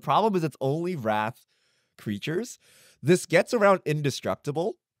creatures. The problem is it's only Wrath creatures. This gets around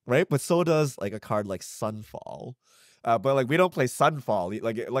indestructible, right? But so does like a card like Sunfall. But like we don't play Sunfall.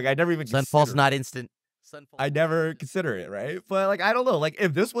 Like I never even Sunfall's not instant. I never consider it, right? But like I don't know. Like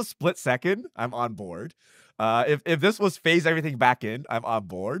if this was split second, I'm on board. If this was phase everything back in, I'm on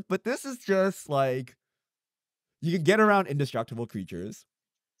board. But this is just like you can get around indestructible creatures.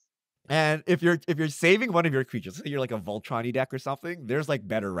 And if you're saving one of your creatures, say you're like a Voltron deck or something, there's like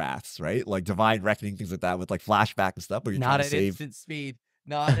better wraths, right? Like Divine Reckoning, things like that with like flashback and stuff. But you're Not trying to at save. instant speed.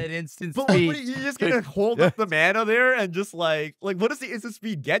 Not at instant But speed. what, you're just gonna hold up the mana there and just like what does the instant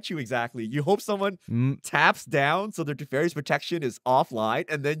speed get you exactly? You hope someone taps down so their Teferi's protection is offline,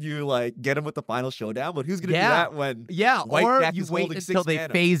 and then you like get them with the final showdown. But who's gonna do that when White or deck you is wait holding until 6 they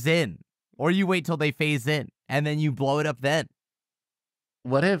mana? phase in. Or you wait till they phase in and then you blow it up then.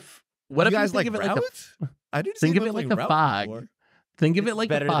 What if you you guys think like of it like route? I didn't think see of it anyone like play a route fog. before. Think of It's it like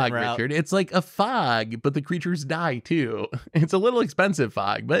better a than fog, route. Richard. It's like a fog, but the creatures die too. It's a little expensive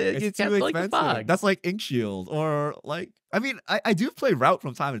fog, but It's it's too like a expensive. fog. That's like Ink Shield or like I mean I do play route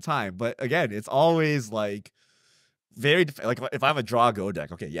from time to time, but again it's always like very like if I'm a draw go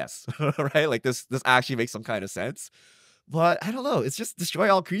deck, okay, yes, right, like this actually makes some kind of sense. But I don't know. It's just destroy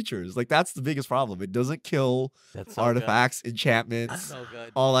all creatures. Like that's the biggest problem. It doesn't kill That's so artifacts, good. enchantments, So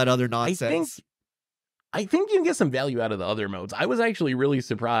good. all that other nonsense. I think you can get some value out of the other modes. I was actually really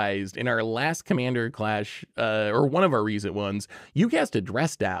surprised in our last Commander Clash, or one of our recent ones, you cast a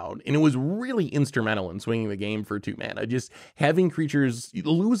Dress Down, and it was really instrumental in swinging the game for 2 mana. Just having creatures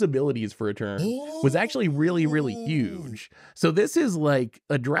lose abilities for a turn was actually really, really huge. So this is like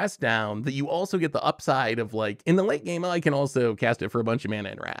a Dress Down that you also get the upside of like, in the late game, I can also cast it for a bunch of mana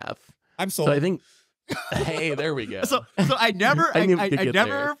in Wrath. I'm sold. So I think... Hey, there we go. So I never I knew we could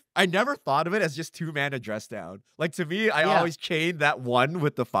get I never thought of it as just 2 mana Dress Down. Like to me, I always chained that 1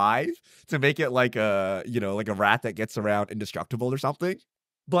 with the 5 to make it like a like a rat that gets around indestructible or something.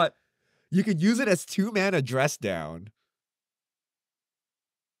 But you could use it as 2 mana Dress Down.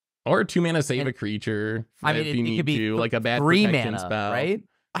 Or 2 mana save a creature. I mean, if you it need could be to, like a bad 3 protection mana, spell. right?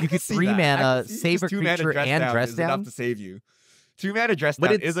 I You can could see 3 that. I mana can see save a just 2 mana creature Dress and Down Dress is Down. enough to save you. 2 mana Dress But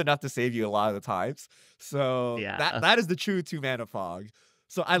Down it's- is enough to save you a lot of the times. So that is the true 2 mana fog.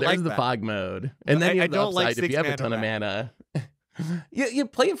 So I There's like the that. fog mode, and then you I have the don't upside like if you have a 6 ton of mana mana. You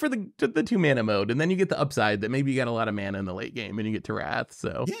play it for the 2 mana mode, and then you get the upside that maybe you got a lot of mana in the late game, and you get to Wrath.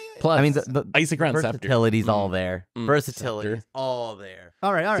 So plus, I mean, the Isochron Scepter. versatility's all there. Versatility's Versatility's all there.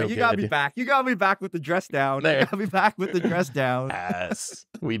 All right. So You got me good. back. You got me back with the Dress Down. There. You got me back with the Dress Down. Yes,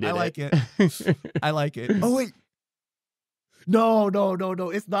 we did. I like it. I like it. Oh wait. No.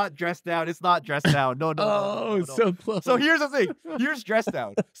 It's not Dress Down. It's not Dress Down. No. Oh, no. so close. So here's the thing. Here's Dress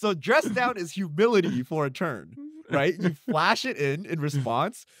Down. So Dress Down is humility for a turn, right? You flash it in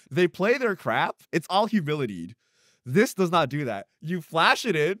response. They play their crap. It's all humility. This does not do that. You flash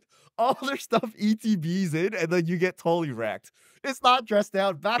it in, all their stuff ETBs in, and then you get totally wrecked. It's not Dress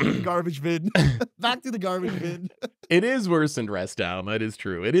Down. Back to the garbage bin. Back to the garbage bin. It is worse than Dress Down. That is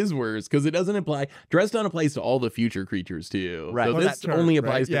true. It is worse because it doesn't apply. Dress Down applies to all the future creatures too. Right. So For this that turn, only right?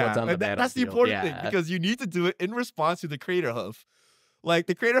 applies to what's on the And battlefield. that's the important thing Yeah. because you need to do it in response to the Crater Hoof. Like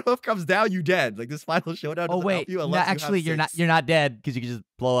the Crater Hoof comes down, you dead. Like this final showdown. Oh doesn't wait, help you no, unless actually, you have you're not dead because you can just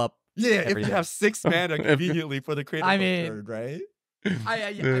blow up. Yeah, if you everything. have 6 mana conveniently for the Crater I Hoof mean- turn, right?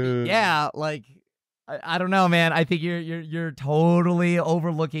 I mean, yeah, like I don't know, man. I think you're totally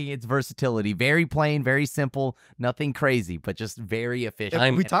overlooking its versatility. Very plain, very simple, nothing crazy, but just very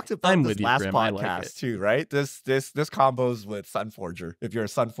efficient. We talked about I'm this with you, last Grim. I like podcast it. too, right? This combos with Sunforger. If you're a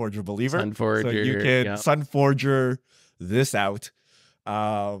Sunforger believer, so Sunforger, you can yeah. Sunforger this out.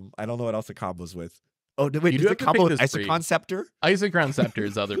 I don't know what else it combos with. Oh, wait, You does do have it to combo pick with this free. Isochron Scepter? Isochron Scepter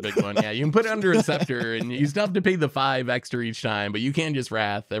is the other big one. Yeah, you can put it under a scepter, and you still have to pay the 5 extra each time, but you can just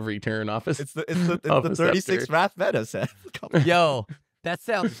Wrath every turn off a It's the Of a 36 scepter. Wrath meta set. Yo, that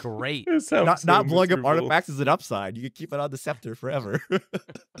sounds great. It sounds not so blowing up miserable. artifacts is an upside. You can keep it on the scepter forever.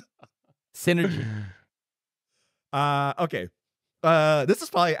 Synergy. Okay. This is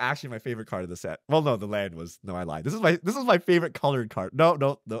probably actually my favorite card of the set. Well, no, the land was. No, I lied. This is my favorite colored card. No,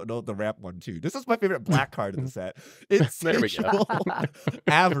 the ramp one too. This is my favorite black card of the set. It's There we go. Insatiable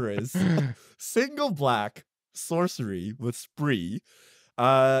Avarice. Single black sorcery with spree.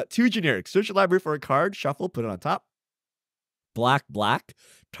 2 generic. Search your library for a card, shuffle, put it on top. Black.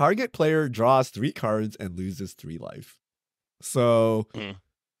 Target player draws 3 cards and loses 3 life. So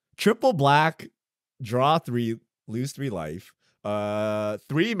triple black, draw 3, lose 3 life.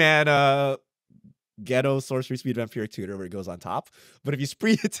 3 mana ghetto sorcery speed vampiric tutor where it goes on top. But if you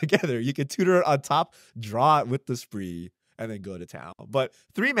spree it together, you can tutor it on top, draw it with the spree, and then go to town. But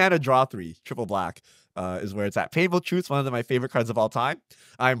 3 mana, draw 3, triple black is where it's at. Painful Truth's one of my favorite cards of all time.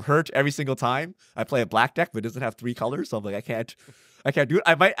 I'm hurt every single time I play a black deck, but it doesn't have 3 colors, so I'm like, I can't do it.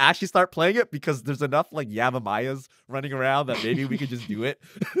 I might actually start playing it because there's enough like Yavamayas running around that maybe we could just do it.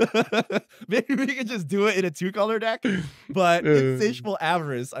 Maybe we could just do it in a 2-color deck. But Insatiable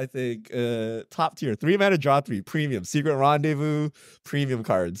Avarice, I think, top tier. 3-mana, draw 3, premium, Secret Rendezvous, premium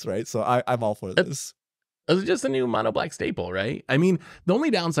cards, right? So I'm all for this. It's just a new mono black staple, right? I mean, the only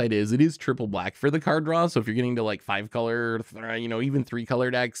downside is it is triple black for the card draw. So if you're getting to like 5-color, even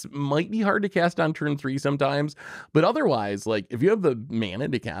 3-color decks, might be hard to cast on turn 3 sometimes. But otherwise, like if you have the mana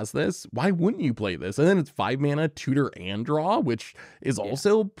to cast this, why wouldn't you play this? And then it's 5 mana, tutor and draw, which is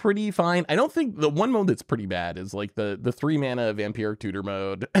also pretty fine. I don't think the one mode that's pretty bad is like the 3 mana vampiric tutor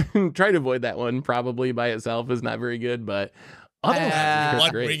mode. Try to avoid that one. Probably by itself is not very good, but otherwise,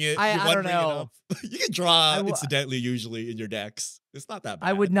 great. I don't know. You can draw incidentally usually in your decks. It's not that bad.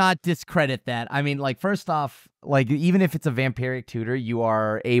 I would not discredit that. I mean, like, first off, like, even if it's a vampiric tutor, you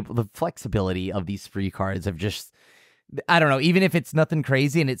are able, the flexibility of these free cards have just, I don't know, even if it's nothing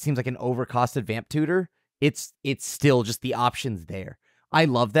crazy and it seems like an overcosted vamp tutor, it's still just the options there. I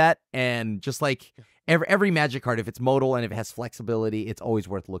love that. And just like every Magic card, if it's modal and if it has flexibility, it's always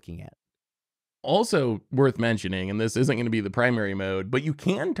worth looking at. Also worth mentioning, and this isn't going to be the primary mode, but you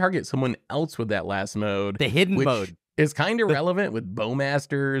can target someone else with that last mode. The hidden mode. Is kind of relevant with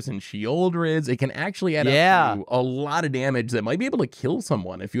Bowmasters and Sheoldreds. It can actually add up to a lot of damage that might be able to kill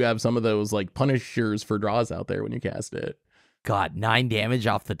someone if you have some of those like punishers for draws out there when you cast it. God, 9 damage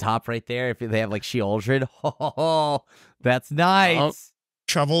off the top right there if they have like Sheoldred. Oh, that's nice.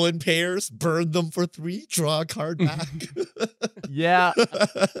 Trouble in pairs, burn them for 3, draw a card back. Yeah.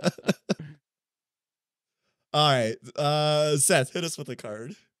 All right, Seth, hit us with a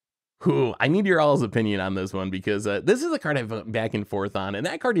card. Ooh, I need your all's opinion on this one because this is a card I've gone back and forth on, and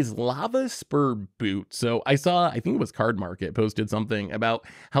that card is Lavaspur Boots. So I think it was Card Market posted something about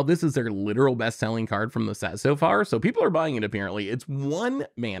how this is their literal best-selling card from the set so far. So people are buying it apparently. It's 1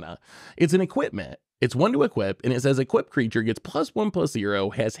 mana. It's an equipment. It's 1 to equip, and it says equip creature gets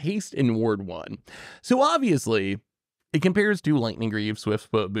 +1/+0, has haste and ward 1. So obviously, it compares to Lightning Greaves,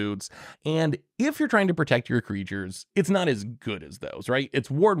 Swiftfoot Boots, and if you're trying to protect your creatures, it's not as good as those, right?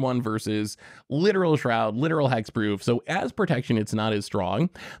 It's ward 1 versus literal shroud, literal hexproof, so as protection, it's not as strong.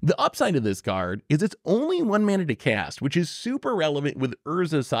 The upside of this card is it's only 1 mana to cast, which is super relevant with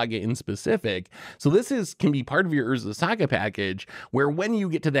Urza Saga in specific. So this can be part of your Urza Saga package, where when you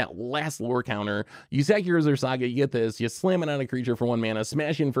get to that last lore counter, you sack your Urza Saga, you get this, you slam it on a creature for 1 mana,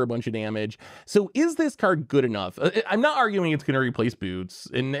 smash in for a bunch of damage. So is this card good enough? I'm not arguing it's going to replace Boots,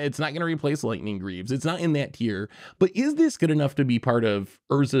 and it's not going to replace Lightning Greaves. It's not in that tier, but is this good enough to be part of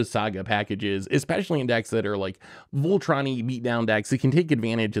Urza Saga packages, especially in decks that are like Voltron-y beatdown decks that can take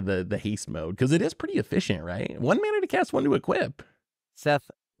advantage of the haste mode? Because it is pretty efficient, right? 1 mana to cast, 1 to equip.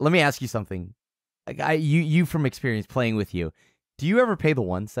 Seth, let me ask you something. You from experience playing with you, do you ever pay the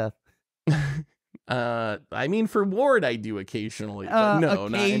 1, Seth? I mean, for ward I do occasionally, but no,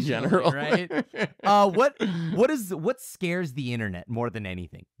 not in general. Right? What scares the internet more than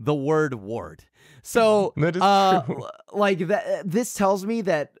anything? The word ward. So that is true. Like that, this tells me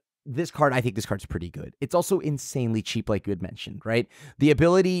that I think this card's pretty good. It's also insanely cheap, like you had mentioned, right? The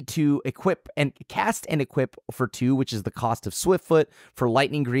ability to equip and cast and equip for 2, which is the cost of Swiftfoot for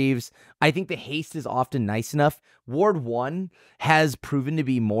Lightning Greaves. I think the haste is often nice enough. Ward 1 has proven to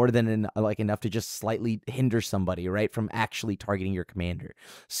be more than enough to just slightly hinder somebody, right, from actually targeting your commander.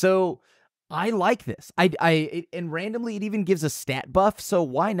 So I like this. And randomly it even gives a stat buff. So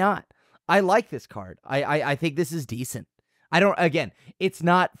why not? I like this card. I think this is decent. It's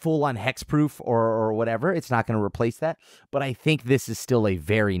not full on hexproof or whatever. It's not going to replace that, but I think this is still a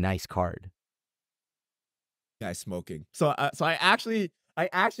very nice card. Guy smoking. So I actually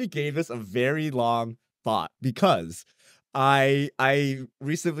gave this a very long thought because I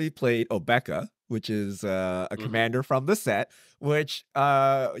recently played Obeka, which is a commander from the set, which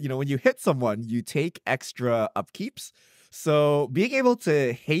when you hit someone, you take extra upkeeps. So being able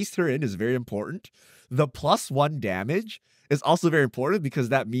to haste her in is very important. The +1 damage is also very important because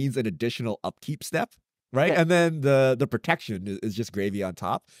that means an additional upkeep step, right? Yeah. And then the protection is just gravy on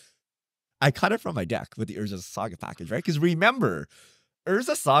top. I cut it from my deck with the Urza Saga package, right? Because remember,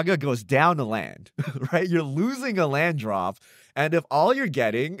 Urza Saga goes down a land, right? You're losing a land drop, and if all you're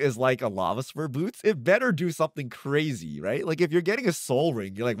getting is like a Lavaspur Boots, it better do something crazy, right? Like if you're getting a Soul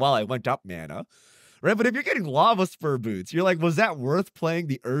Ring, you're like, well, I went up mana, right? But if you're getting Lavaspur Boots, you're like, was that worth playing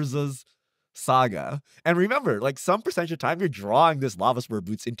the Urza's Saga? And remember, like some percentage of time, you're drawing this Lavaspur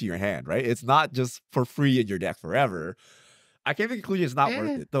Boots into your hand, right? It's not just for free in your deck forever. I came to the conclusion it's not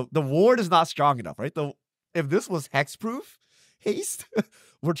worth it. The ward is not strong enough, right? If this was hexproof haste,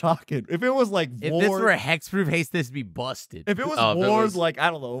 we're talking. If it was like If Ward, this were a hexproof haste, this would be busted. if it was Oh, if it Ward, was- like, I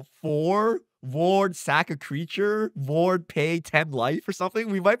don't know, 4, Ward, sack a creature, Ward, pay 10 life or something,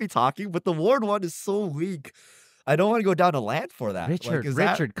 we might be talking, but the Ward one is so weak. I don't want to go down to land for that. Richard, like,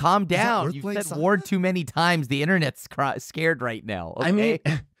 Richard, calm that down. worth You've playing said Saga? Ward too many times. The internet's scared right now. Okay?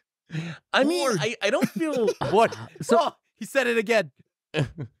 I mean, Ward. I don't feel what? So- Oh, he said it again.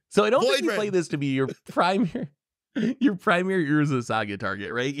 So I don't Void think you play Ring. this to be your primary Urza Saga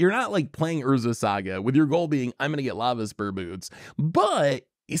target, right? You're not like playing Urza Saga with your goal being I'm gonna get Lavaspur Boots, but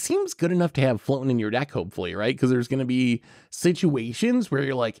it seems good enough to have floating in your deck, hopefully, right? Because there's gonna be situations where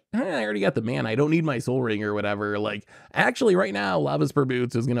you're like, I already got the mana, I don't need my Soul Ring or whatever. Like, actually, right now, Lavaspur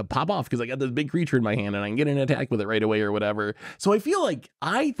Boots is gonna pop off because I got this big creature in my hand and I can get an attack with it right away or whatever. So I feel like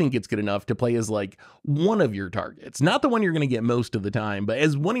I think it's good enough to play as like one of your targets, not the one you're gonna get most of the time, but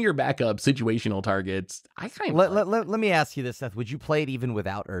as one of your backup situational targets. I kind of Let me ask you this, Seth. Would you play it even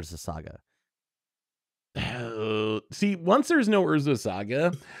without Urza Saga? See, once there's no Urza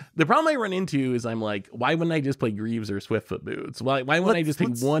Saga, the problem I run into is I'm like, why wouldn't I just play Greaves or Swiftfoot Boots? Why wouldn't I just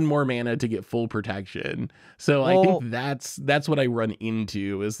take one more mana to get full protection? So I think that's what I run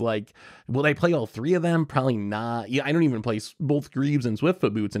into is like, will I play all three of them? Probably not. Yeah, I don't even play both Greaves and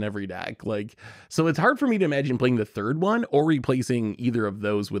Swiftfoot Boots in every deck. Like, so it's hard for me to imagine playing the third one or replacing either of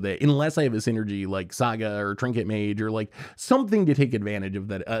those with it, unless I have a synergy like Saga or Trinket Mage or like something to take advantage of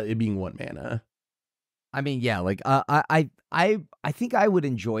that it being one mana. I mean, yeah, like I think I would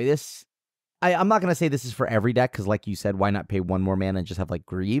enjoy this. I'm not gonna say this is for every deck because, like you said, why not pay one more mana and just have like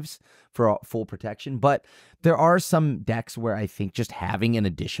Greaves for full protection? But there are some decks where I think just having an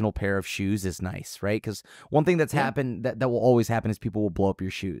additional pair of shoes is nice, right? Because one thing that's happened that will always happen is people will blow up your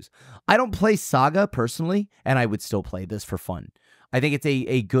shoes. I don't play Saga personally, and I would still play this for fun. I think it's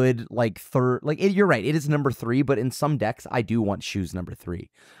a good like third, like you're right, it is number 3, but in some decks I do want shoes number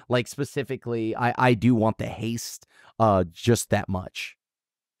 3. Like specifically, I do want the haste just that much.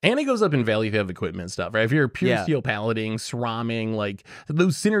 And it goes up in value if you have equipment stuff, right? If you're pure steel palading, sramming, like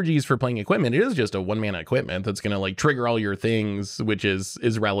those synergies for playing equipment, it is just a 1-mana equipment that's gonna like trigger all your things, which is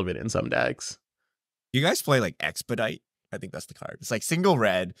relevant in some decks. You guys play like Expedite? I think that's the card. It's like single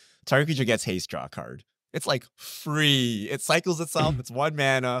red, target creature gets haste, draw a card. It's like free. It cycles itself. It's 1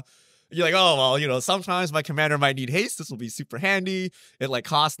 mana. You're like, oh, well, you know, sometimes my commander might need haste. This will be super handy. It like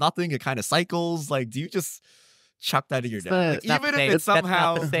costs nothing. It kind of cycles. Like, do you just chuck that in your deck? Like, even if it's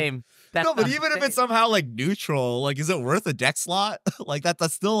somehow the same. No, but even if it's somehow like neutral, like, is it worth a deck slot? Like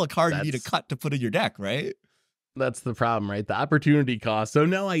that's still a card you need to cut to put in your deck, right? That's the problem, right? The opportunity cost. So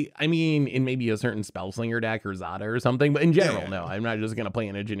no, I mean, in maybe a certain Spellslinger deck or Zada or something, but in general, no, I'm not just going to play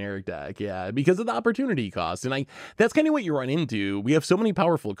in a generic deck. Yeah, because of the opportunity cost. And that's kind of what you run into. We have so many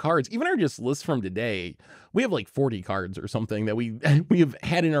powerful cards. Even our just list from today, we have like 40 cards or something that we have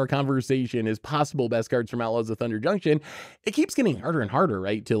had in our conversation as possible best cards from Outlaws of Thunder Junction. It keeps getting harder and harder,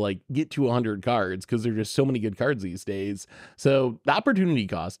 right? To like get to 100 cards because there's just so many good cards these days. So the opportunity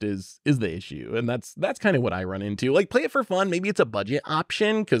cost is the issue. And that's kind of what I run into. Like, play it for fun. Maybe it's a budget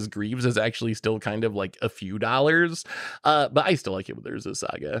option because Greaves is actually still kind of like a few dollars. But I still like it when there's a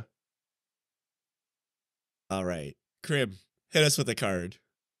Saga. All right. Crib, hit us with a card.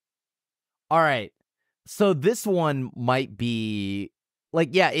 All right. So this one might be like,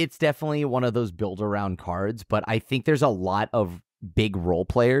 yeah, it's definitely one of those build around cards, but I think there's a lot of big role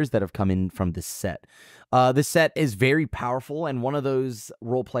players that have come in from this set. This set is very powerful, and one of those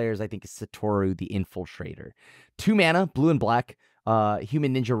role players I think is Satoru the Infiltrator. 2 mana, blue and black,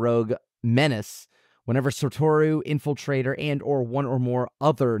 human ninja rogue menace. Whenever Satoru, Infiltrator, and or one or more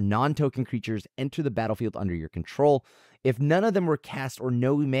other non-token creatures enter the battlefield under your control, if none of them were cast or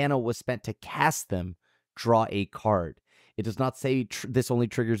no mana was spent to cast them, draw a card. It does not say this only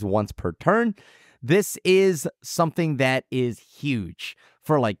triggers once per turn. This is something that is huge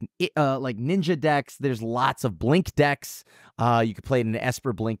for like ninja decks. There's lots of blink decks. You could play it in an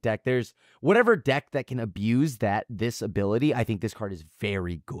Esper blink deck. There's whatever deck that can abuse this ability. I think this card is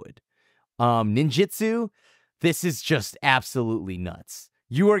very good. Ninjutsu, this is just absolutely nuts.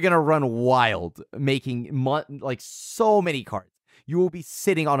 You are gonna run wild, making like so many cards. You will be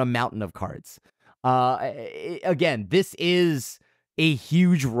sitting on a mountain of cards. Again, this is a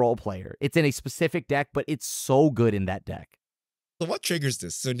huge role player. It's in a specific deck, but it's so good in that deck. So what triggers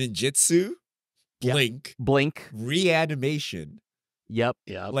this? So ninjutsu, blink, reanimation. Yep.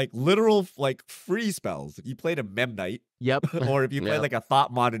 Like literal like free spells. If you played a Memnite. Yep. Or if you play like a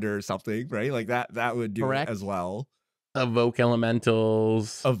Thought Monitor or something, right? Like that would do it as well. Evoke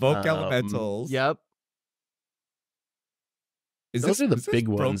elementals. Elementals. Yep. Those are the is this big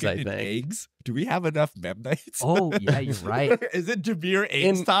ones, broken I in think. eggs? Do we have enough mem knights? Oh, yeah, you're right. Is it Jameer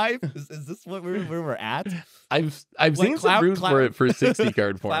eggs In- time? Is this where we're at? I've Like seen some Cloud- brews for Cloud- it for 60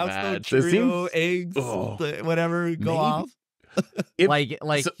 card Cloudstone formats. It Trio, seems eggs, Oh. whatever, go Maybe. off. If-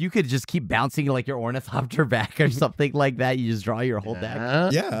 like so- you could just keep bouncing like your Ornithopter back or something like that. You just draw your whole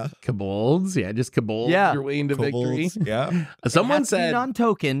deck. Yeah. Kobolds. Yeah, just kobold Yeah. your way into victory. Kobolds, yeah. Someone said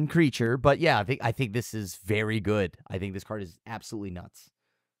non-token creature, but yeah, I think this is very good. I think this card is absolutely nuts.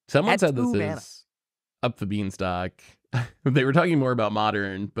 Someone At said this 2 mana. is up the beanstalk. They were talking more about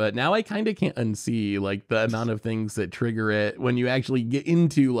modern, but now I kind of can't unsee like the amount of things that trigger it when you actually get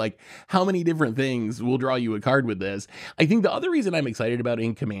into like how many different things will draw you a card with this. I think the other reason I'm excited about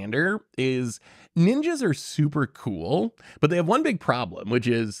in Commander is ninjas are super cool, but they have one big problem, which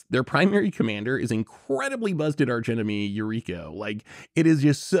is their primary commander is incredibly busted archenemy Yuriko. Like it is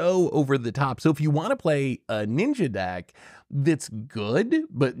just so over the top. So if you want to play a ninja deck that's good,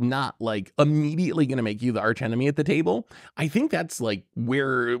 but not like immediately going to make you the archenemy at the table, I think that's like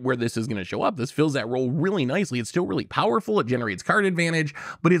where this is going to show up. This fills that role really nicely. It's still really powerful. It generates card advantage,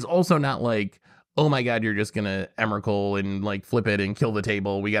 but it's also not like, oh my God, you're just going to Emrakul and like flip it and kill the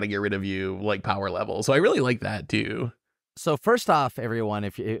table. We got to get rid of you like power level. So I really like that too. So first off,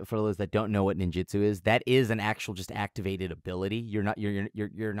 everyone, for those that don't know what ninjutsu is, that is an actual just activated ability. You're not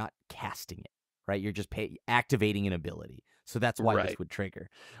casting it, right? You're just activating an ability. So that's why this would trigger.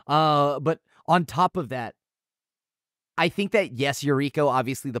 But on top of that, I think that, yes, Yuriko,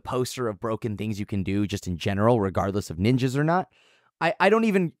 obviously the poster of broken things you can do just in general, regardless of ninjas or not. I don't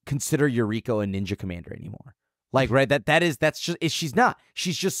even consider Yuriko a ninja commander anymore. Like, right, she's not.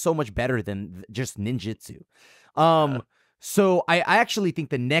 She's just so much better than just ninjutsu. So I actually think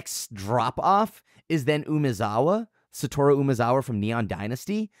the next drop off is then Satoru Umezawa from Neon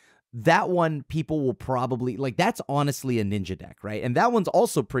Dynasty. That one people will probably like. That's honestly a ninja deck, right? And that one's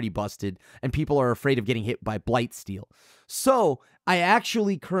also pretty busted, and people are afraid of getting hit by Blightsteel. So I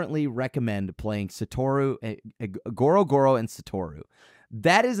actually currently recommend playing Satoru, Goro, and Satoru.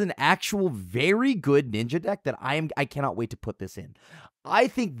 That is an actual very good ninja deck that I cannot wait to put this in. I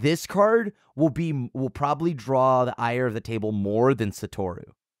think this card will probably draw the ire of the table more than Satoru.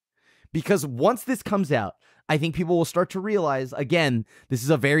 Because once this comes out, I think people will start to realize, again, this is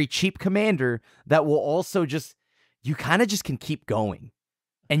a very cheap commander that will also you kind of just can keep going.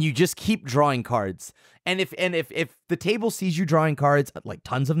 And you just keep drawing cards. And if the table sees you drawing cards, like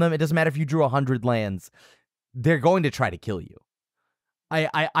tons of them, it doesn't matter if you drew 100 lands, they're going to try to kill you.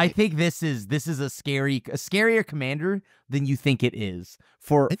 I think this is a scarier commander than you think it is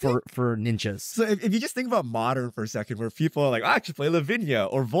for ninjas. So if you just think about modern for a second, where people are like, I should play Lavinia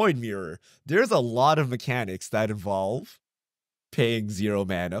or Void Mirror, there's a lot of mechanics that involve paying 0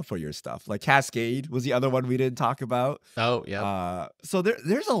 mana for your stuff. Like Cascade was the other one we didn't talk about. Oh, yeah. So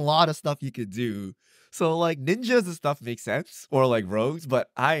there's a lot of stuff you could do. So like ninjas and stuff makes sense, or like rogues, but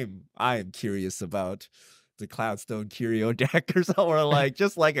I am curious about the Cloudstone Curio deck or something, or like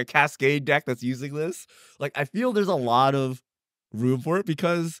just like a Cascade deck that's using this. Like I feel there's a lot of room for it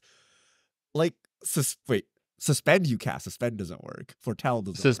because like Suspend you cast. Suspend doesn't work. Foretell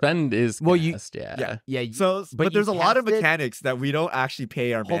doesn't Suspend work. is cast, yeah. So but there's a lot of mechanics that we don't actually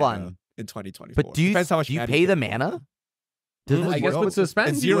pay our mana in 2024. But do you pay the mana? I guess with Suspend,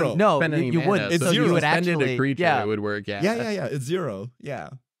 it's 0. No, you wouldn't. It's 0. You would Suspended actually, a creature, yeah. it would work, yeah. Yeah. It's 0. Yeah.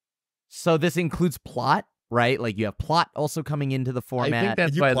 So this includes plot, right? Like you have plot also coming into the format. I think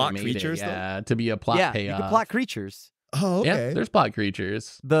that's you why plot they made creatures, it, yeah, to be a plot payoff. You can plot creatures. Oh, okay. Yeah, there's plot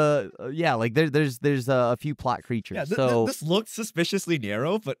creatures. There's a few plot creatures. Yeah, so this looks suspiciously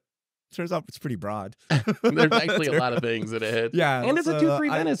narrow, but turns out it's pretty broad. There's actually a lot of things that it hits. Yeah, and it's a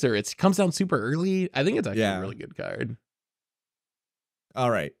 2/3 I- menacer. It comes down super early. I think it's actually Yeah. a really good card. All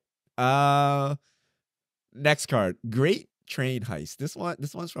right. Next card, Great Train Heist. This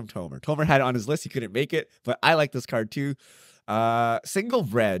one's from Tomer. Tomer had it on his list. He couldn't make it, but I like this card too. Single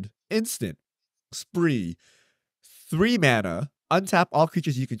red, instant, spree, 3 mana, untap all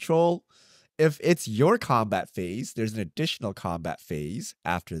creatures you control. If it's your combat phase, there's an additional combat phase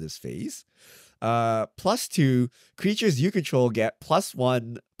after this phase. +2, creatures you control get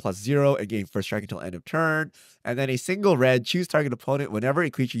 +1/+0 and gain first strike until end of turn. And then a single red, choose target opponent. Whenever a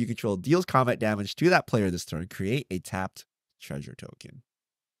creature you control deals combat damage to that player this turn, create a tapped treasure token.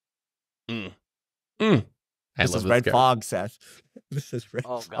 I This love is this Red card. Fog, Seth. This is Red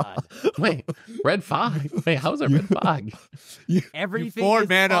Oh, Fog. God. Wait, Red Fog? Wait, how's that Red Fog? You Everything 4 is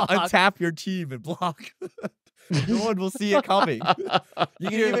mana, fog. untap your team and block. No one will see it coming.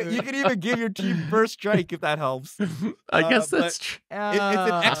 You can even give your team first strike if that helps. I guess but that's true. It's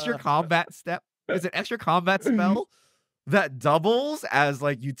an extra combat step. It's an extra combat spell. that doubles as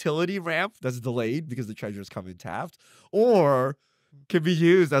like utility ramp that's delayed because the treasures come in tapped, or can be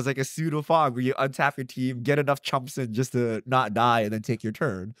used as like a pseudo fog where you untap your team, get enough chumps in just to not die, and then take your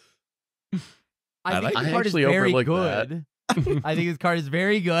turn. I think like the it. card is I actually very overlooked good. I think this card is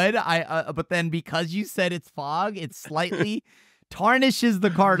very good. But then because you said it's fog, it slightly tarnishes the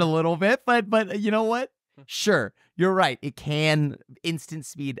card a little bit. But you know what? Sure, you're right. It can instant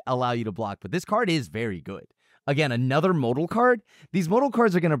speed allow you to block, but this card is very good. Again, another modal card. These modal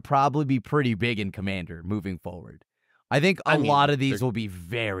cards are going to probably be pretty big in Commander moving forward. I think a lot of these will be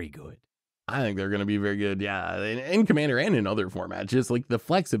very good. I think they're going to be very good, yeah, in Commander and in other formats. Just like the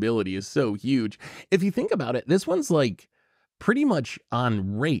flexibility is so huge. If you think about it, this one's like pretty much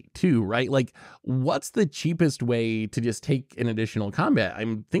on rate too, right? Like, what's the cheapest way to just take an additional combat?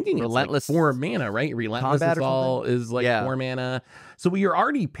 I'm thinking Relentless it's like 4 mana, right? Relentless is like 4 mana. So you're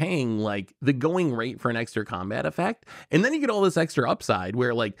already paying like the going rate for an extra combat effect. And then you get all this extra upside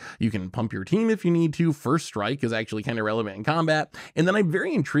where like you can pump your team if you need to. First strike is actually kind of relevant in combat. And then I'm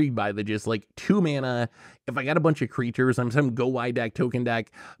very intrigued by the just like 2 mana. If I got a bunch of creatures, I'm some go wide deck, token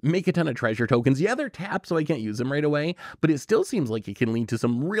deck, make a ton of treasure tokens. Yeah, they're tapped, so I can't use them right away, but it still seems like it can lead to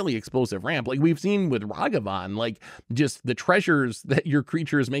some really explosive ramp. Like we've seen with Ragavan, like just the treasures that your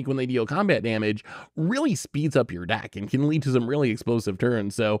creatures make when they deal combat damage really speeds up your deck and can lead to some really explosive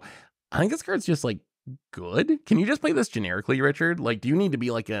turns. So I think this card's just like good. Can you just play this generically, Richard? Like, do you need to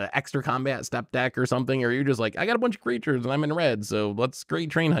be like an extra combat step deck or something? Or are you just like, I got a bunch of creatures and I'm in red, so let's great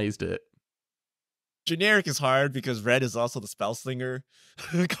train heist it? Generic is hard because red is also the spell slinger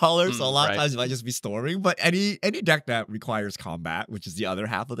color, so a lot of times you might just be storming. But any deck that requires combat, which is the other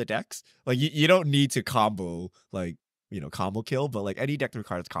half of the decks, like you don't need to combo like combo kill, but like any deck that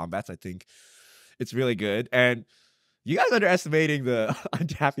requires combats, I think it's really good. And you guys underestimating the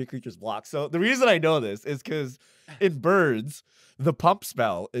untap your creature's block. So the reason I know this is because in birds, the pump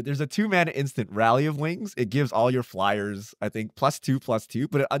spell, there's a 2 mana instant Rally of Wings. It gives all your flyers, I think, +2/+2,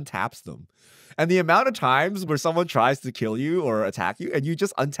 but it untaps them. And the amount of times where someone tries to kill you or attack you and you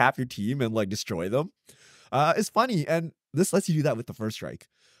just untap your team and like destroy them is funny. And this lets you do that with the first strike.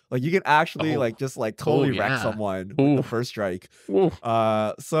 Like you can actually totally wreck someone with the first strike.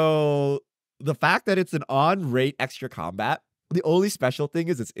 So the fact that it's an on-rate extra combat, the only special thing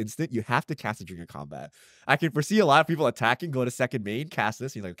is it's instant. You have to cast it during a combat. I can foresee a lot of people attacking, go to second main, cast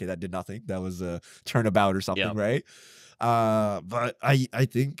this. You're like, okay, that did nothing. That was a turnabout or something, right? But I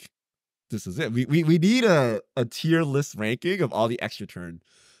think this is it. We need a tier list ranking of all the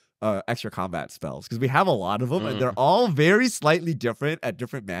extra combat spells because we have a lot of them and they're all very slightly different at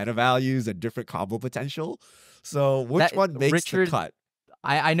different mana values and different combo potential. So which one makes the cut?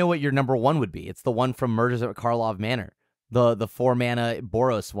 I know what your number one would be. It's the one from Murders at Karlov Manor. The 4 mana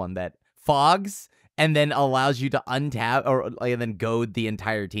Boros one that fogs and then allows you to untap and then goad the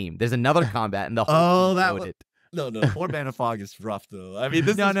entire team. There's another combat and the whole team goaded. No, 4 mana fog is rough though. I mean,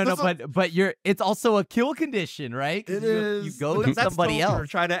 but it's also a kill condition, right? It is. You go to somebody else. We're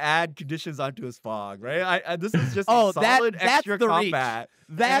trying to add conditions onto his fog, right? This is just a solid extra combat.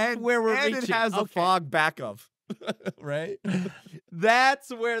 That's where we're reaching. And it has a fog backup. Right?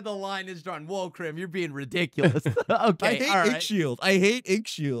 That's where the line is drawn. Whoa, Krim, you're being ridiculous. Okay, I hate Ink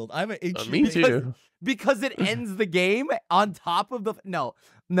Shield. I'm an Ink Shield. Me too. Because it ends the game on top of the No.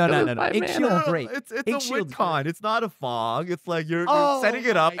 Ink Shield's great. It's a win con. It's not a fog. It's like you're setting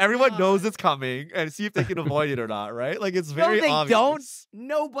it up. Everyone knows it's coming and see if they can avoid it or not, right? Like it's very obvious. Don't.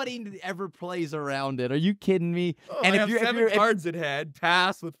 Nobody ever plays around it. Are you kidding me? And if you're 7 cards in hand,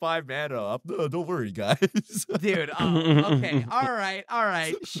 pass with 5 mana up. No, don't worry, guys. Dude, okay. All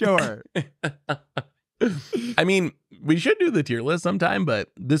right. Sure. I mean, we should do the tier list sometime, but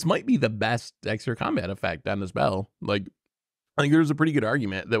this might be the best extra combat effect on the spell. Like, I think there's a pretty good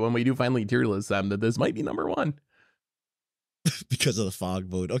argument that when we do finally tier list them, that this might be number 1. Because of the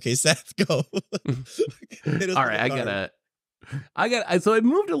fog mode. Okay, Seth, go. All right, so I've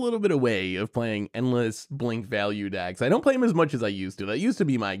moved a little bit away of playing endless blink value decks. I don't play them as much as I used to. That used to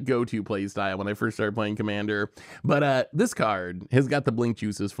be my go-to play style when I first started playing Commander. But this card has got the blink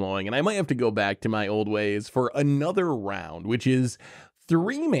juices flowing, and I might have to go back to my old ways for another round, which is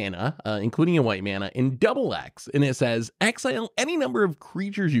 3 mana, including a white mana, in double X. And it says, exile any number of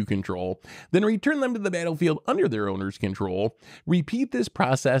creatures you control, then return them to the battlefield under their owner's control. Repeat this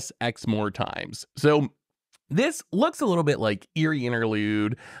process X more times. So This looks a little bit like Eerie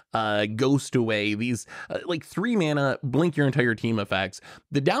Interlude, Ghost Away, these like 3 mana blink your entire team effects.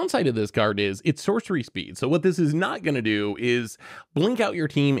 The downside of this card is it's sorcery speed. So what this is not going to do is blink out your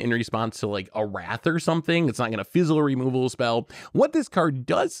team in response to like a Wrath or something. It's not going to fizzle a removal spell. What this card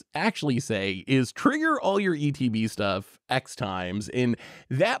does actually say is trigger all your ETB stuff X times, and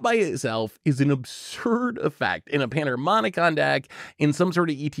that by itself is an absurd effect in a Panharmonicon deck, in some sort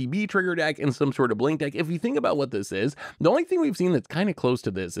of ETB trigger deck, in some sort of blink deck. If you think about what this is, the only thing we've seen that's kind of close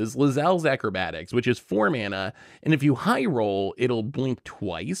to this is Lazelle's Acrobatics, which is 4 mana, and if you high roll, it'll blink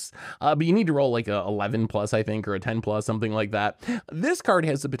twice, but you need to roll like a 11 plus, I think, or a 10 plus, something like that. This card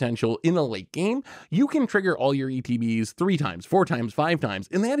has the potential in the late game, you can trigger all your ETBs 3 times, 4 times, 5 times,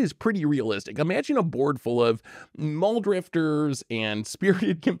 and that is pretty realistic. Imagine a board full of Muldrifters and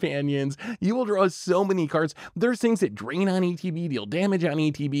Spirited Companions. You will draw so many cards. There's things that drain on ETB, deal damage on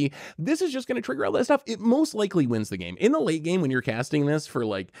ETB. This is just going to trigger all that stuff. It most likely wins the game. In the late game, when you're casting this for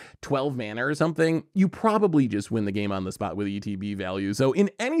like 12 mana or something, you probably just win the game on the spot with ETB value. So in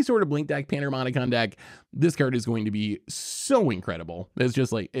any sort of blink deck, Panharmonicon deck, this card is going to be so incredible. It's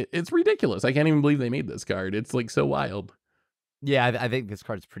just like, it's ridiculous. I can't even believe they made this card. It's like so wild. Yeah, I think this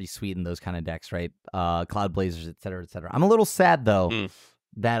card's pretty sweet in those kind of decks, right? Cloud Blazers, et cetera, et cetera. I'm a little sad though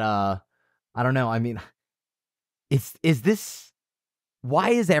that I don't know. I mean, is this, why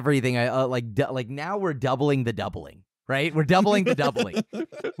is everything like now we're doubling the doubling, right? We're doubling the doubling.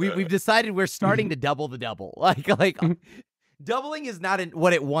 We've decided we're starting to double the double. Like doubling is not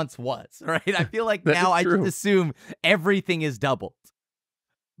what it once was, right? I feel like now I just assume everything is doubled.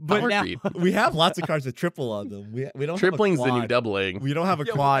 But now we have lots of cards with triple on them. We don't. Tripling's have a quad. the new doubling. We don't have a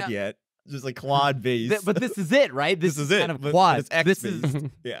quad yet. Just like quad base. But this is it, right? This is it. Kind of quad. It's X this based. is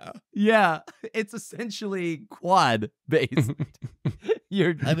yeah. It's essentially quad based.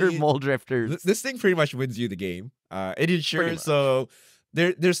 Your Muldrifters. This thing pretty much wins you the game. It ensures so.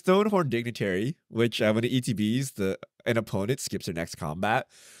 There's Stonehorn Dignitary, which when it ETBs, an opponent skips their next combat.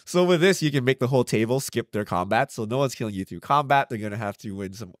 So with this, you can make the whole table skip their combat. So no one's killing you through combat. They're gonna have to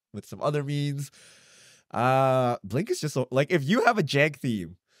win with some other means. Blink is just like if you have a jank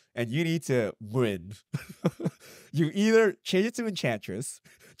theme and you need to win, you either change it to Enchantress,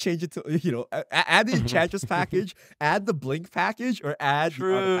 change it to add the Enchantress package, add the Blink package, or add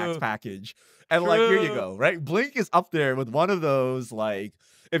the Artifacts package. And like, here you go, right? Blink is up there with one of those, like,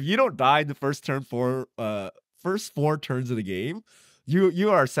 if you don't die in the first 4 turns of the game, you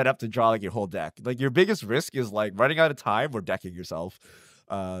are set up to draw like your whole deck. Like your biggest risk is like running out of time or decking yourself.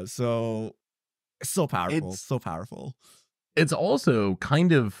 So it's so powerful. So powerful. It's also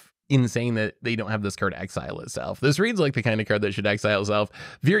kind of insane that they don't have this card exile itself. This reads like the kind of card that should exile itself.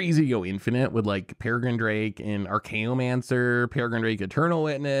 Very easy to go infinite with like Peregrine Drake and Archaeomancer, Peregrine Drake Eternal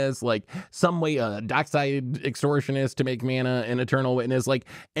Witness, like some way Dockside Extortionist to make mana and Eternal Witness, like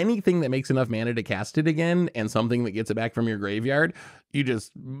anything that makes enough mana to cast it again and something that gets it back from your graveyard, you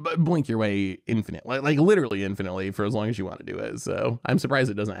just blink your way infinite, like literally infinitely for as long as you want to do it. So I'm surprised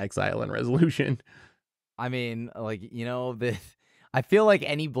it doesn't exile in Resolution. I mean, like, I feel like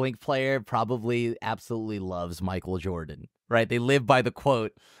any Blink player probably absolutely loves Michael Jordan, right? They live by the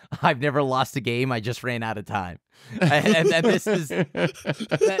quote, "I've never lost a game, I just ran out of time." And this is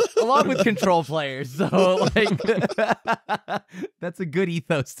along with control players. So like that's a good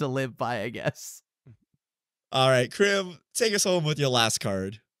ethos to live by, I guess. All right, Krim, take us home with your last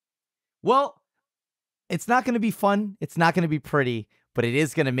card. Well, it's not going to be fun. It's not going to be pretty, but it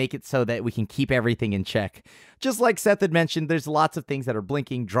is going to make it so that we can keep everything in check. Just like Seth had mentioned, there's lots of things that are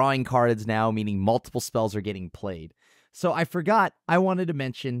blinking, drawing cards now, meaning multiple spells are getting played. So I forgot I wanted to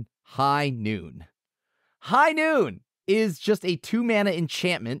mention High Noon. High Noon is just a 2-mana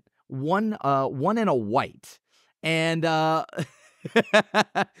enchantment, one and a white. And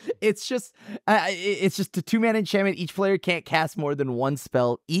it's just a 2-mana enchantment. Each player can't cast more than 1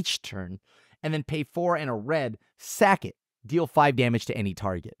 spell each turn, and then pay 4 and a red, sack it. Deal 5 damage to any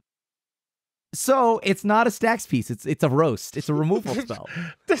target. So it's not a stacks piece. It's a roast. It's a removal spell.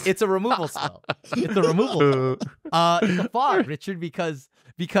 It's a removal spell. It's a removal spell. It's a fog, Richard, because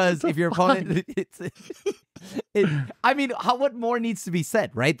if your opponent, what more needs to be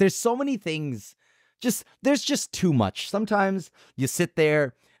said, right? There's so many things. There's just too much. Sometimes you sit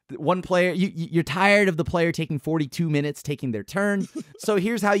there. One player, you're tired of the player taking 42 minutes taking their turn. So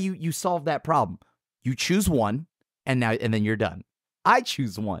here's how you solve that problem. You choose one. And then you're done. I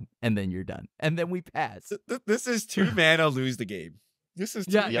choose one, and then you're done. And then we pass. This is 2 mana, lose the game. This is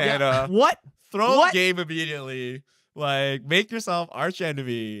 2 mana. Yeah. What? Throw the game immediately. Like, make yourself arch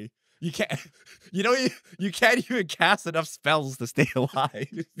enemy. You can't. You can't even cast enough spells to stay alive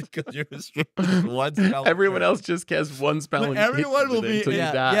because you're restricted to one spell. Everyone else just casts one spell, and everyone will be until you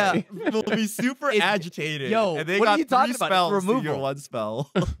die. will be super agitated. Yo, and they what got are you talking 3 about? It's spells to your removal. 1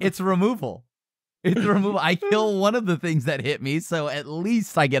 spell. It's removal. It's removal. I kill one of the things that hit me, so at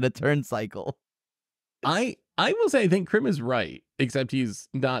least I get a turn cycle. I will say I think Krim is right, except he's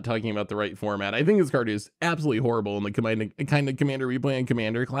not talking about the right format. I think this card is absolutely horrible in the kind of commander we play in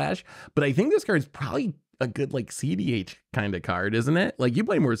Commander Clash, but I think this card is probably a good like CDH kind of card, isn't it? Like you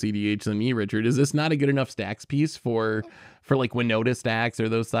play more CDH than me, Richard. Is this not a good enough stacks piece for like Winota stacks or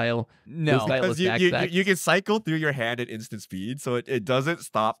those style? No, those style of because you can cycle through your hand at instant speed, so it doesn't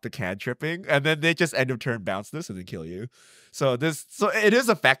stop the cantripping, and then they just end of turn bounce this and then kill you. So it is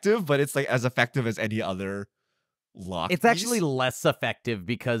effective, but it's like as effective as any other lock. it's actually less effective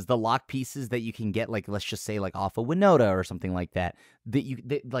because the lock pieces that you can get, like let's just say like off of Winota or something like that,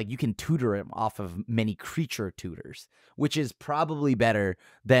 like you can tutor them off of many creature tutors, which is probably better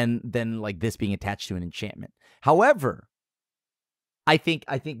than like this being attached to an enchantment. However, I think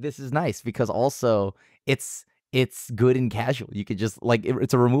this is nice because also it's good and casual. You could just like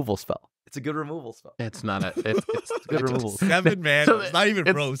it's a removal spell. It's a good removal spell. It's not a. It's good removal. 7 mana. So it's not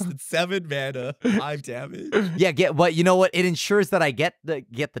even roast. It's 7 mana, 5 damage. Yeah, but you know what? It ensures that I get the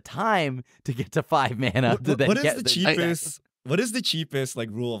time to get to 5 mana. What is the cheapest? What is the cheapest like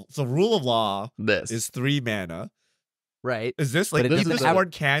rule? So rule of law this is 3 mana. Right. Is this like But it this doesn't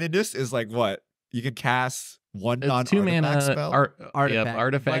Sword Canonist is like what? You can cast one It's non 2 mana. spell.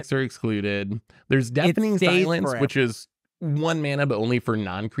 Artifacts are excluded. There's Deafening stays Silence, forever. which is 1 mana, but only for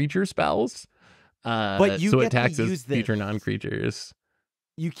non-creature spells. But you so get it to taxes use this. future non-creatures.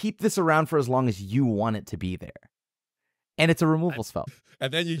 You keep this around for as long as you want it to be there. And it's a removal spell.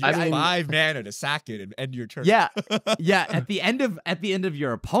 And then you use I mean- 5 mana to sack it and end your turn. Yeah. Yeah, at the end of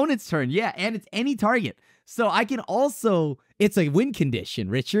your opponent's turn. Yeah, and it's any target. So I can also it's a win condition,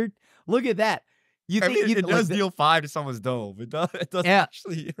 Richard. Look at that. I mean, it does deal 5 to someone's dome. It doesn't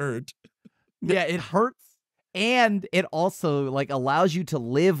actually hurt. Yeah, it hurts. And it also like allows you to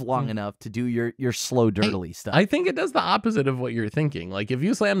live long enough to do your slow dirtily stuff. I think it does the opposite of what you're thinking. Like if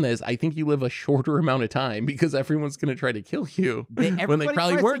you slam this, I think you live a shorter amount of time because everyone's going to try to kill you when they Everybody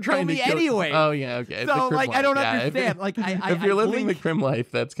probably tries weren't trying to me kill anyway. Oh yeah, okay. So like I don't Yeah, understand. Like if you're living the blink. Crim life,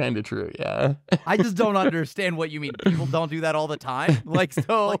 that's kind of true. Yeah. I just don't understand what you mean. People don't do that all the time. Like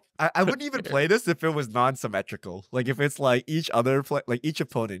so. Like, I wouldn't even play this if it was non-symmetrical. Like if it's like each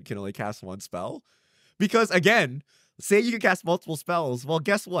opponent can only cast 1 spell. Because again, say you can cast multiple spells. Well,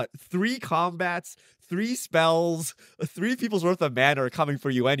 guess what? 3 combats, 3 spells, 3 people's worth of mana are coming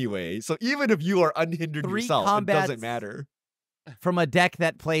for you anyway. So even if you are unhindered 3 yourself, combats it doesn't matter. From a deck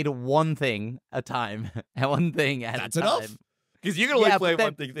that played one thing a time, and one thing at That's a time. enough. Because you can only Yeah, play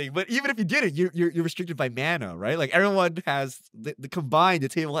but one thing. But even if you did it, you're restricted by mana, right? Like everyone has the combined, the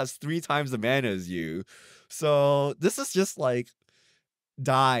table has 3 times the mana as you. So this is just like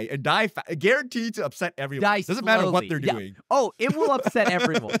guaranteed to upset everyone. Die Doesn't matter what slowly. they're Yeah. doing. Oh, it will upset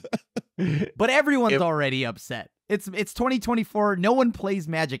everyone. But everyone's already upset. It's 2024. No one plays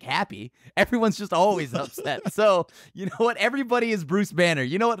Magic happy. Everyone's just always upset. So you know what? Everybody is Bruce Banner.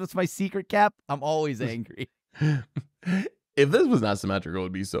 You know what? That's my secret, Cap. I'm always angry. If this was not symmetrical, it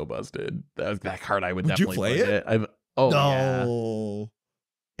would be so busted. That card I would Would you definitely play play it? Yeah. No.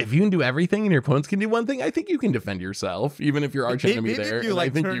 If you can do everything and your opponents can do one thing, I think you can defend yourself, even if your arch enemy Maybe there. if you and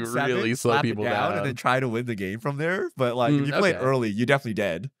like I think turn you 7, really slow slap it people down, down. and then try to win the game from there. But like if you play it okay. early, you're definitely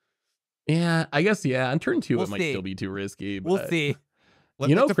dead. Yeah, I guess, yeah. On turn 2, We'll it might see. still be too risky. But We'll see.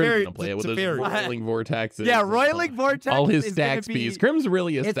 You know It's a Crim's fairy- going to play it it's with a those fairy. roiling vortexes. Yeah, and Roiling Vortex. all his is gonna stacks be- piece. Crim's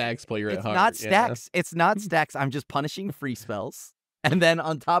really a it's- stacks player at It's heart. not yeah. stacks. It's not stacks. I'm just punishing free spells. And then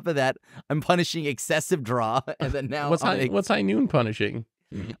on top of that, I'm punishing excessive draw. And then now What's high noon punishing?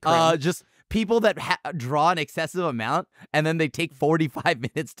 just people that draw an excessive amount and then they take 45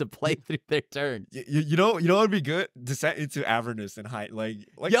 minutes to play through their turn. You know what would be good? Descent into Avernus and high like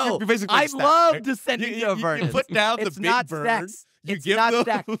Yo, you're basically I stack, love right? descending to You Avernus. put down It's the not big burn. stacks. You It's give not them,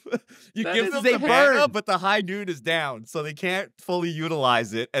 stacks. you That give is them a the mana, burn. but the high noon is down, so they can't fully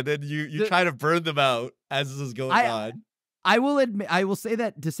utilize it. And then you try to burn them out as this is going on. I will say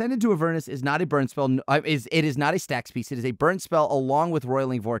that Descend into Avernus is not a burn spell. It is not a stacks piece. It is a burn spell along with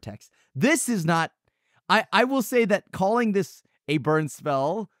Roiling Vortex. This is not. I will say that calling this a burn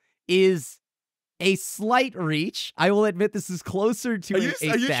spell is a slight reach. I will admit this is closer to Are you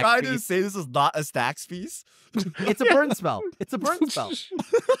stack trying to piece. say this is not a stacks piece? It's a burn spell. It's a burn spell.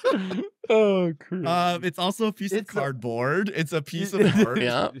 Oh, crap. It's also a piece of It's a- cardboard. It's a piece of art.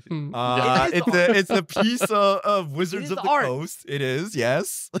 Yeah. It's a piece of Wizards is of the art. Coast. It is,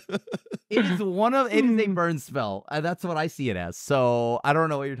 yes. It is a burn spell. That's what I see it as. So I don't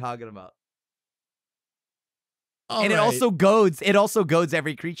know what you're talking about. And it also goads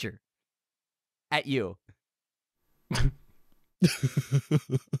every creature at you.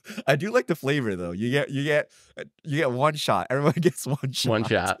 I do like the flavor though. You get one shot. Everyone gets one shot. One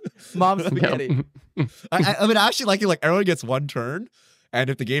shot. Mom's spaghetti. I mean, I actually like it. Like everyone gets one turn, and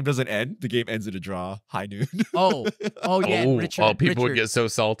if the game doesn't end, the game ends at a draw. High noon. Oh yeah, Richard. People would Richard, get so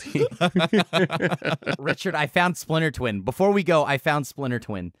salty. Richard, I found Splinter Twin. Before we go, I found Splinter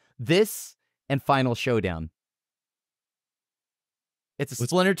Twin. This and Final Showdown. It's a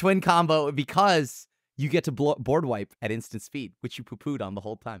Splinter Twin combo because you get to board wipe at instant speed, which you poo-pooed on the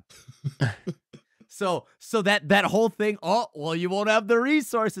whole time. So that whole thing, oh, well, you won't have the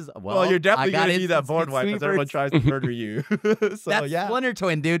resources. Well, you're definitely going to need that board wipe because everyone tries to murder you. So That's yeah. Splinter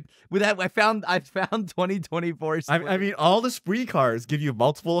Twin, dude. With that, I found 2024. I mean, all the spree cards give you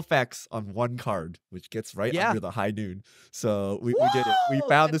multiple effects on one card, which gets right Yeah. under the high noon. So we did it. We Whoa,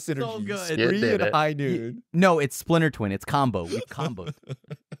 found the that's so synergy. good. Spree You did and it. high noon. No, it's Splinter Twin. It's combo. We've comboed.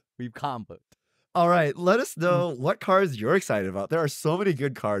 We've comboed. All right, let us know what cards you're excited about. There are so many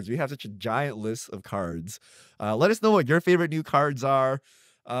good cards. We have such a giant list of cards. Let us know what your favorite new cards are.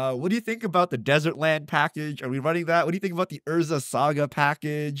 What do you think about the Desert Land package? Are we running that? What do you think about the Urza Saga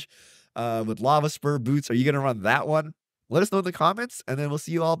package with Lavaspur Boots? Are you going to run that one? Let us know in the comments, and then we'll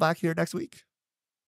see you all back here next week.